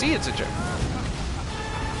 You can see it's a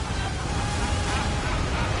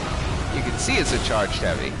You can see it's a charged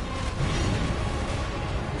heavy.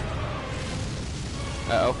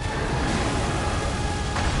 Uh-oh.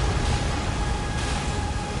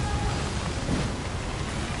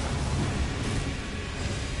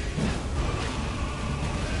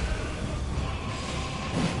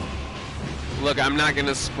 Look, I'm not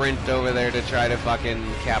gonna sprint over there to try to fucking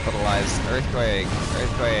capitalize. Earthquake,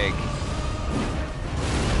 earthquake.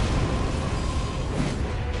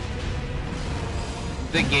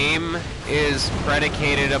 The game is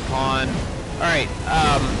predicated upon, alright,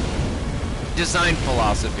 design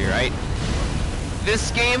philosophy, right?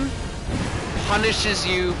 This game punishes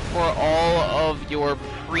you for all of your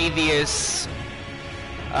previous,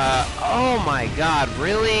 oh my god,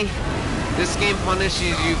 really? This game punishes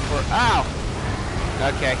you for, ow!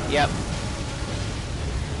 Okay, yep.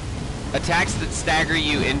 Attacks that stagger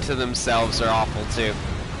you into themselves are awful too.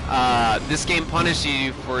 This game punishes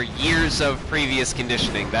you for years of previous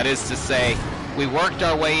conditioning. That is to say, we worked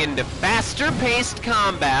our way into faster-paced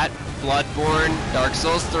combat. Bloodborne, Dark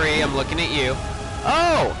Souls 3, I'm looking at you.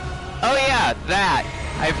 Oh! Oh yeah, that.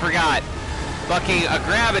 I forgot. Fucking a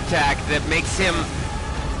grab attack that makes him...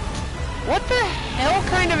 What the hell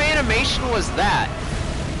kind of animation was that?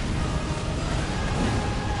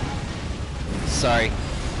 Sorry.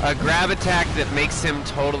 A grab attack that makes him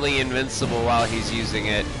totally invincible while he's using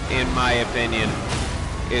it, in my opinion,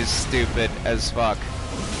 is stupid as fuck.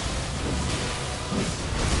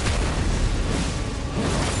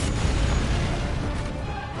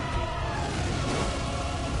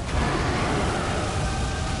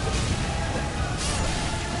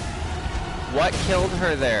 What killed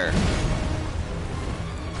her there?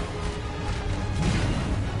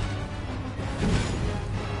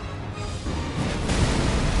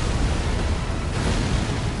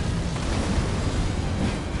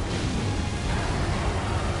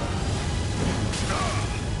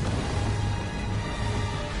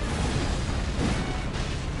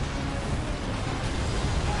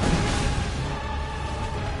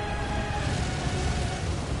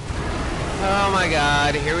 Oh my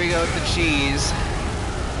god, here we go with the cheese.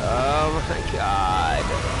 Oh my god.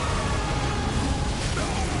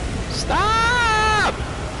 Stop!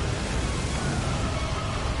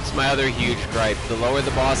 It's my other huge gripe. The lower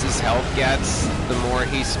the boss's health gets, the more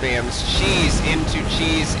he spams cheese into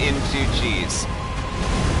cheese into cheese.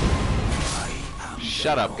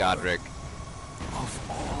 Shut up, Godric.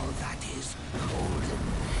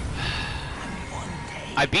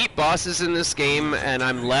 I beat bosses in this game, and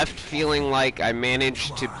I'm left feeling like I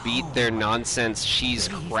managed to beat their nonsense cheese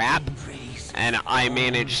crap, and I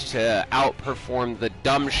managed to outperform the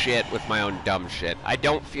dumb shit with my own dumb shit. I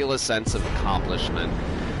don't feel a sense of accomplishment.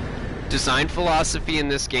 Design philosophy in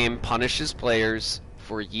this game punishes players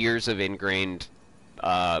for years of ingrained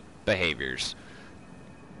behaviors.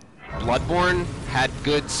 Bloodborne had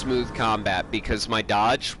good, smooth combat because my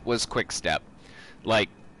dodge was quick step. Like,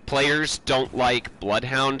 players don't like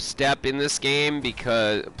Bloodhound Step in this game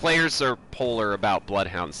because players are polar about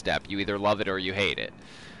Bloodhound Step. You either love it or you hate it.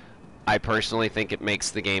 I personally think it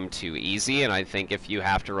makes the game too easy, and I think if you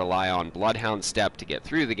have to rely on Bloodhound Step to get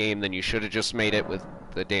through the game, then you should have just made it with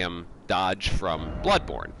the damn dodge from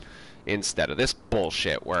Bloodborne instead of this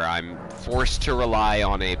bullshit where I'm forced to rely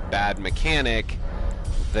on a bad mechanic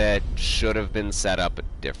that should have been set up a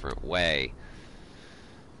different way.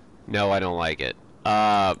 No, I don't like it.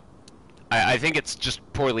 I think it's just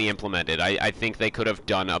poorly implemented. I think they could have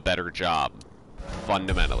done a better job.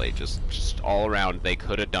 Fundamentally, just all around, they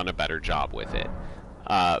could have done a better job with it.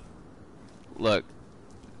 Look,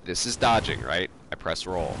 this is dodging, right? I press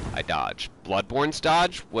roll, I dodge. Bloodborne's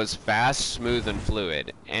dodge was fast, smooth, and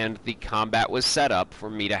fluid, and the combat was set up for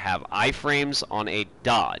me to have iframes on a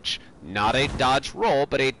dodge. Not a dodge roll,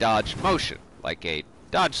 but a dodge motion, like a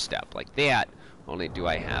dodge step, like that. Only, do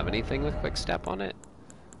I have anything with quick step on it?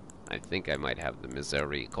 I think I might have the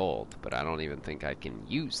Misericord, but I don't even think I can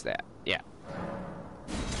use that. Yeah.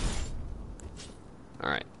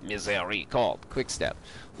 Alright, Misericord, quick step.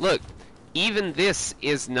 Look, even this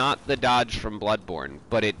is not the dodge from Bloodborne,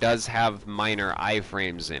 but it does have minor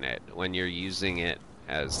iframes in it when you're using it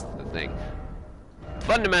as the thing.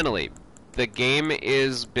 Fundamentally, the game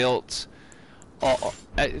is built...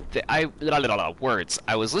 words.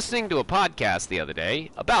 I was listening to a podcast the other day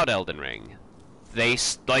about Elden Ring.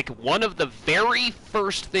 One of the very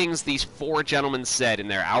first things these four gentlemen said in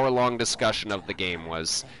their hour-long discussion of the game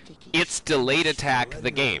was, it's delayed attack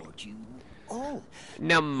the game.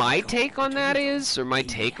 Now, my take on that is, or my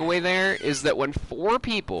takeaway there, is that when four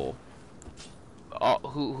people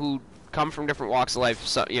who come from different walks of life,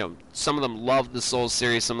 so, some of them love the Souls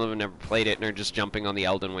series, some of them never played it, and are just jumping on the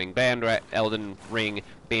Elden Ring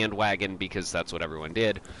bandwagon because that's what everyone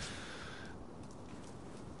did.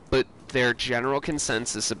 But their general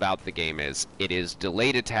consensus about the game is, it is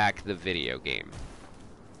delayed attack the video game.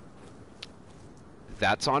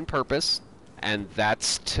 That's on purpose, and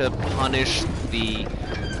that's to punish the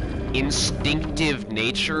instinctive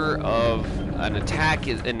nature of an attack.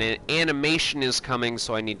 An animation is coming,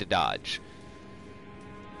 so I need to dodge.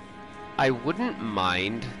 I wouldn't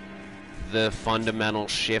mind the fundamental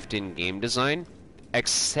shift in game design,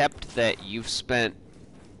 except that you've spent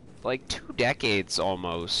like 2 decades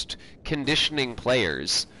almost conditioning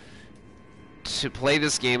players to play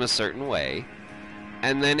this game a certain way,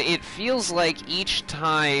 and then it feels like each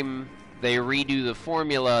time they redo the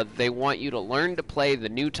formula, they want you to learn to play the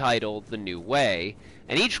new title the new way,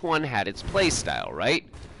 and each one had its playstyle, right?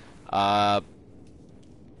 The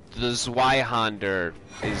Zweihander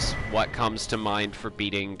is what comes to mind for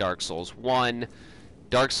beating Dark Souls 1.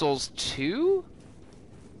 Dark Souls 2?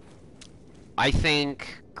 I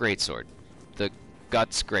think Greatsword. The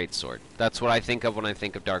Guts Greatsword. That's what I think of when I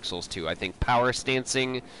think of Dark Souls 2. I think power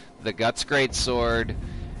stancing, the Guts Greatsword,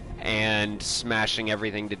 and smashing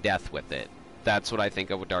everything to death with it. That's what I think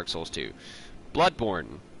of with Dark Souls 2.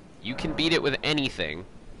 Bloodborne. You can beat it with anything.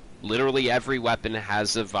 Literally every weapon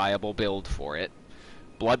has a viable build for it.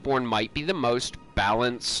 Bloodborne might be the most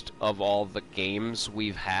balanced of all the games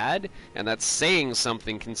we've had, and that's saying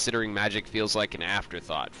something considering magic feels like an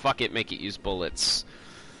afterthought. Fuck it, make it use bullets.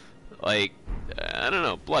 Like, I don't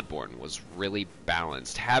know, Bloodborne was really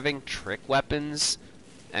balanced. Having trick weapons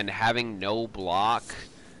and having no block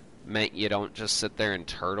meant you don't just sit there and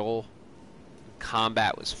turtle.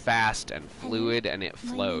 Combat was fast and fluid, and it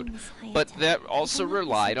flowed. But that also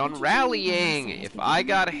relied on rallying. If I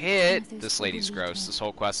got hit... This lady's gross. This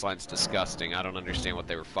whole questline's disgusting. I don't understand what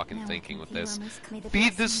they were fucking thinking with this.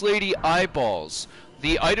 Feed this lady eyeballs.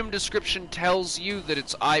 The item description tells you that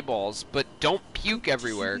it's eyeballs, but don't puke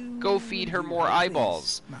everywhere. Go feed her more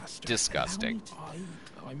eyeballs. Disgusting.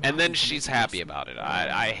 And then she's happy about it.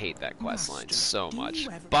 I hate that questline so much.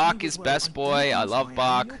 Bach is best boy. I love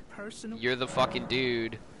Bach. You're the fucking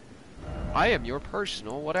dude. I am your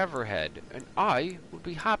personal whatever head, and I would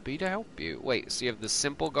be happy to help you. Wait, so you have the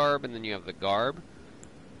simple garb and then you have the garb?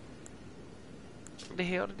 What the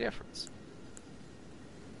hell the difference?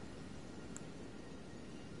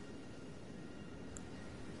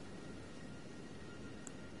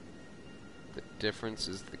 The difference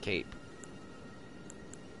is the cape.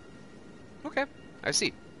 Okay, I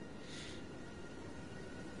see.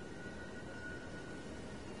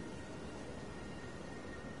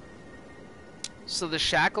 So the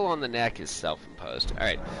shackle on the neck is self-imposed.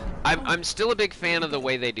 Alright, I'm still a big fan of the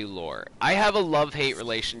way they do lore. I have a love-hate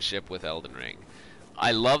relationship with Elden Ring.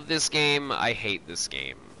 I love this game, I hate this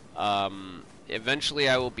game. Eventually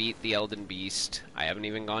I will beat the Elden Beast. I haven't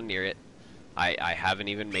even gone near it. I haven't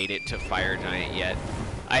even made it to Fire Giant yet.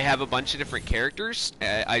 I have a bunch of different characters.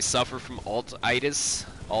 I suffer from alt-itis.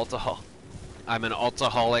 I'm an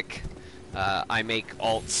altaholic. I make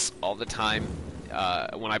alts all the time.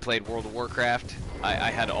 When I played World of Warcraft,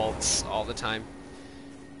 I had alts all the time.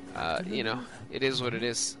 You know, it is what it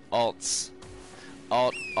is. Alts.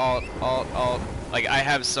 Alt. Like, I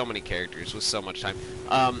have so many characters with so much time.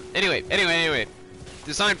 Anyway.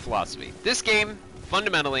 Design philosophy. This game,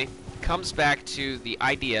 fundamentally, comes back to the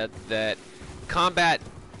idea that combat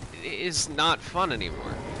is not fun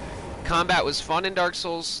anymore. Combat was fun in Dark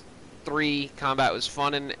Souls 3. Combat was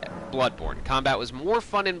fun in Bloodborne. Combat was more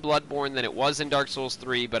fun in Bloodborne than it was in Dark Souls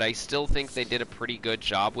 3, but I still think they did a pretty good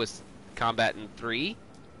job with combat in 3.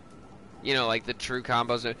 You know, like the true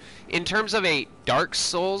combos. In terms of a Dark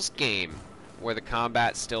Souls game where the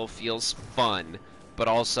combat still feels fun, but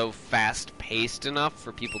also fast-paced enough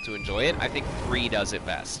for people to enjoy it, I think 3 does it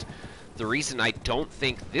best. The reason I don't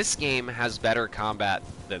think this game has better combat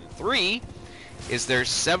than 3 is there's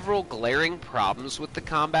several glaring problems with the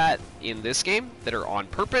combat in this game that are on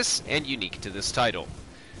purpose and unique to this title.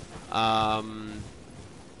 Where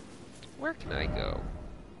can I go?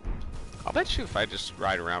 I'll bet you if I just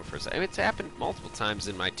ride around for a second. It's happened multiple times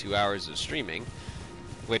in my 2 hours of streaming,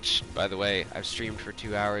 which, by the way, I've streamed for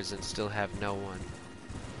 2 hours and still have no one.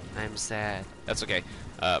 I'm sad. That's okay.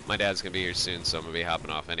 My dad's gonna be here soon, so I'm gonna be hopping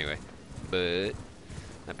off anyway. But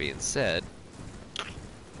that being said,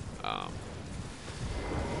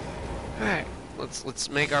 alright, let's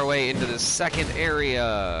make our way into the second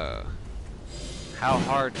area. How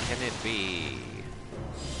hard can it be?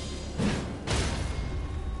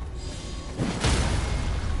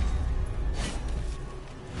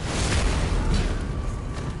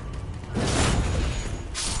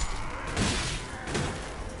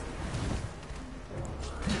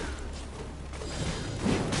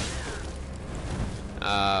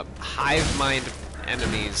 Hive mind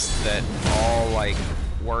enemies that all like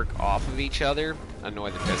work off of each other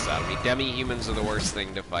annoy the piss out of me. Demi-humans are the worst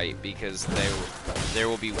thing to fight because there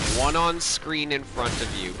will be one on screen in front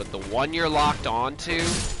of you, but the one you're locked onto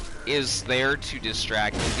is there to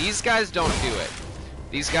distract you. These guys don't do it.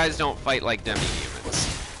 These guys don't fight like demi-humans.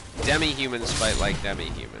 Demi-humans fight like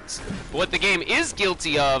demi-humans. But what the game is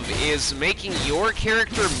guilty of is making your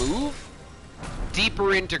character move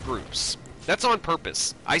deeper into groups. That's on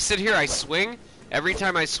purpose. I sit here, I swing. Every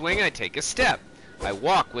time I swing, I take a step. I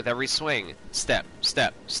walk with every swing. Step,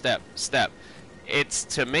 step, step, step. It's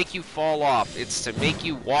to make you fall off. It's to make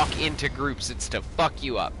you walk into groups. It's to fuck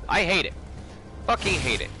you up. I hate it. Fucking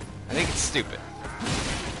hate it. I think it's stupid.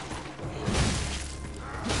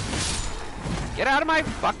 Get out of my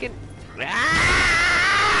fucking... Ah!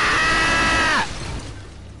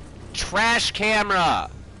 Trash camera!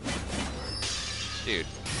 Dude.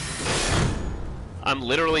 I'm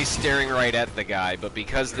literally staring right at the guy, but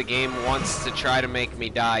because the game wants to try to make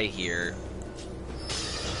me die here...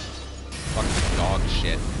 Fucking dog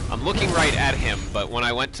shit. I'm looking right at him, but when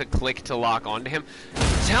I went to click to lock onto him...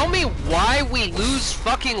 Tell me why we lose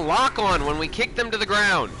fucking lock on when we kick them to the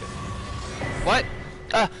ground! What?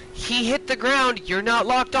 He hit the ground, you're not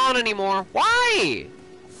locked on anymore. Why?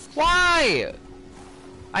 Why?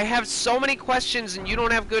 I have so many questions and you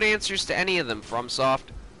don't have good answers to any of them, FromSoft.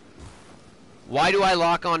 Why do I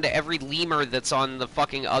lock onto every lemur that's on the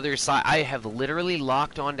fucking other side? I have literally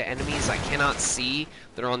locked onto enemies I cannot see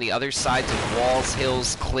that are on the other sides of walls,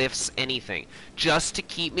 hills, cliffs, anything. Just to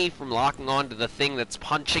keep me from locking onto the thing that's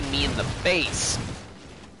punching me in the face.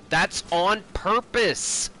 That's on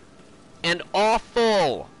purpose. And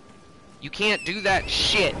awful. You can't do that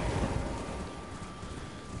shit.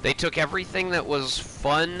 They took everything that was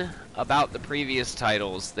fun about the previous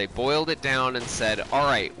titles, they boiled it down and said,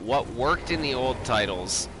 alright, what worked in the old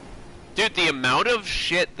titles? Dude, the amount of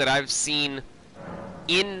shit that I've seen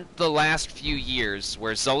in the last few years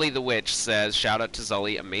where Zully the Witch says, shout out to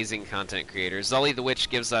Zully, amazing content creator, Zully the Witch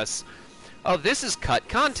gives us, oh, this is cut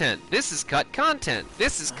content, this is cut content,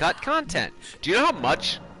 this is cut content. Do you know how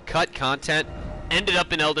much cut content ended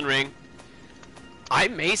up in Elden Ring? I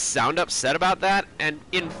may sound upset about that, and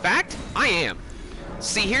in fact, I am.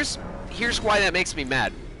 See, here's why that makes me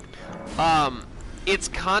mad. It's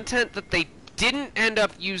content that they didn't end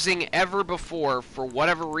up using ever before for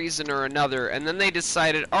whatever reason or another, and then they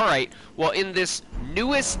decided, alright, well, in this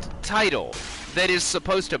newest title that is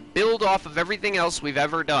supposed to build off of everything else we've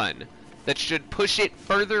ever done, that should push it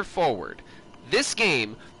further forward, this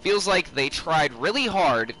game feels like they tried really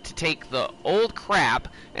hard to take the old crap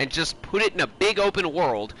and just put it in a big open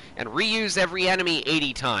world and reuse every enemy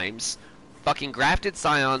 80 times. Fucking grafted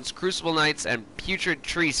scions, crucible knights, and putrid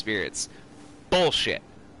tree spirits. Bullshit.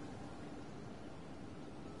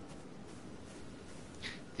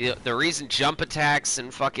 The reason jump attacks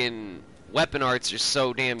and fucking weapon arts are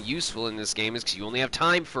so damn useful in this game is because you only have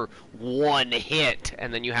time for one hit,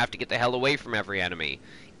 and then you have to get the hell away from every enemy.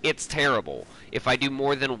 It's terrible. If I do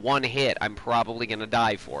more than one hit, I'm probably gonna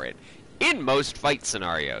die for it. In most fight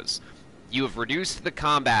scenarios, you have reduced the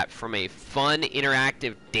combat from a fun,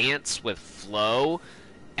 interactive dance with flow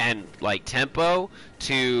and, like, tempo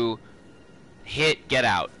to hit, get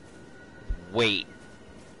out. Wait.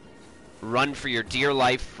 Run for your dear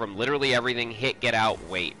life from literally everything. Hit, get out,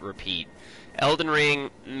 wait, repeat. Elden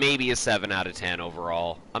Ring, maybe a 7 out of 10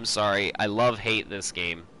 overall. I'm sorry, I hate this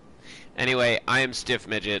game. Anyway, I am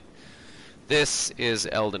StiffMidget. This is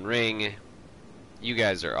Elden Ring. You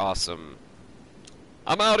guys are awesome.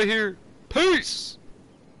 I'm out of here. Peace!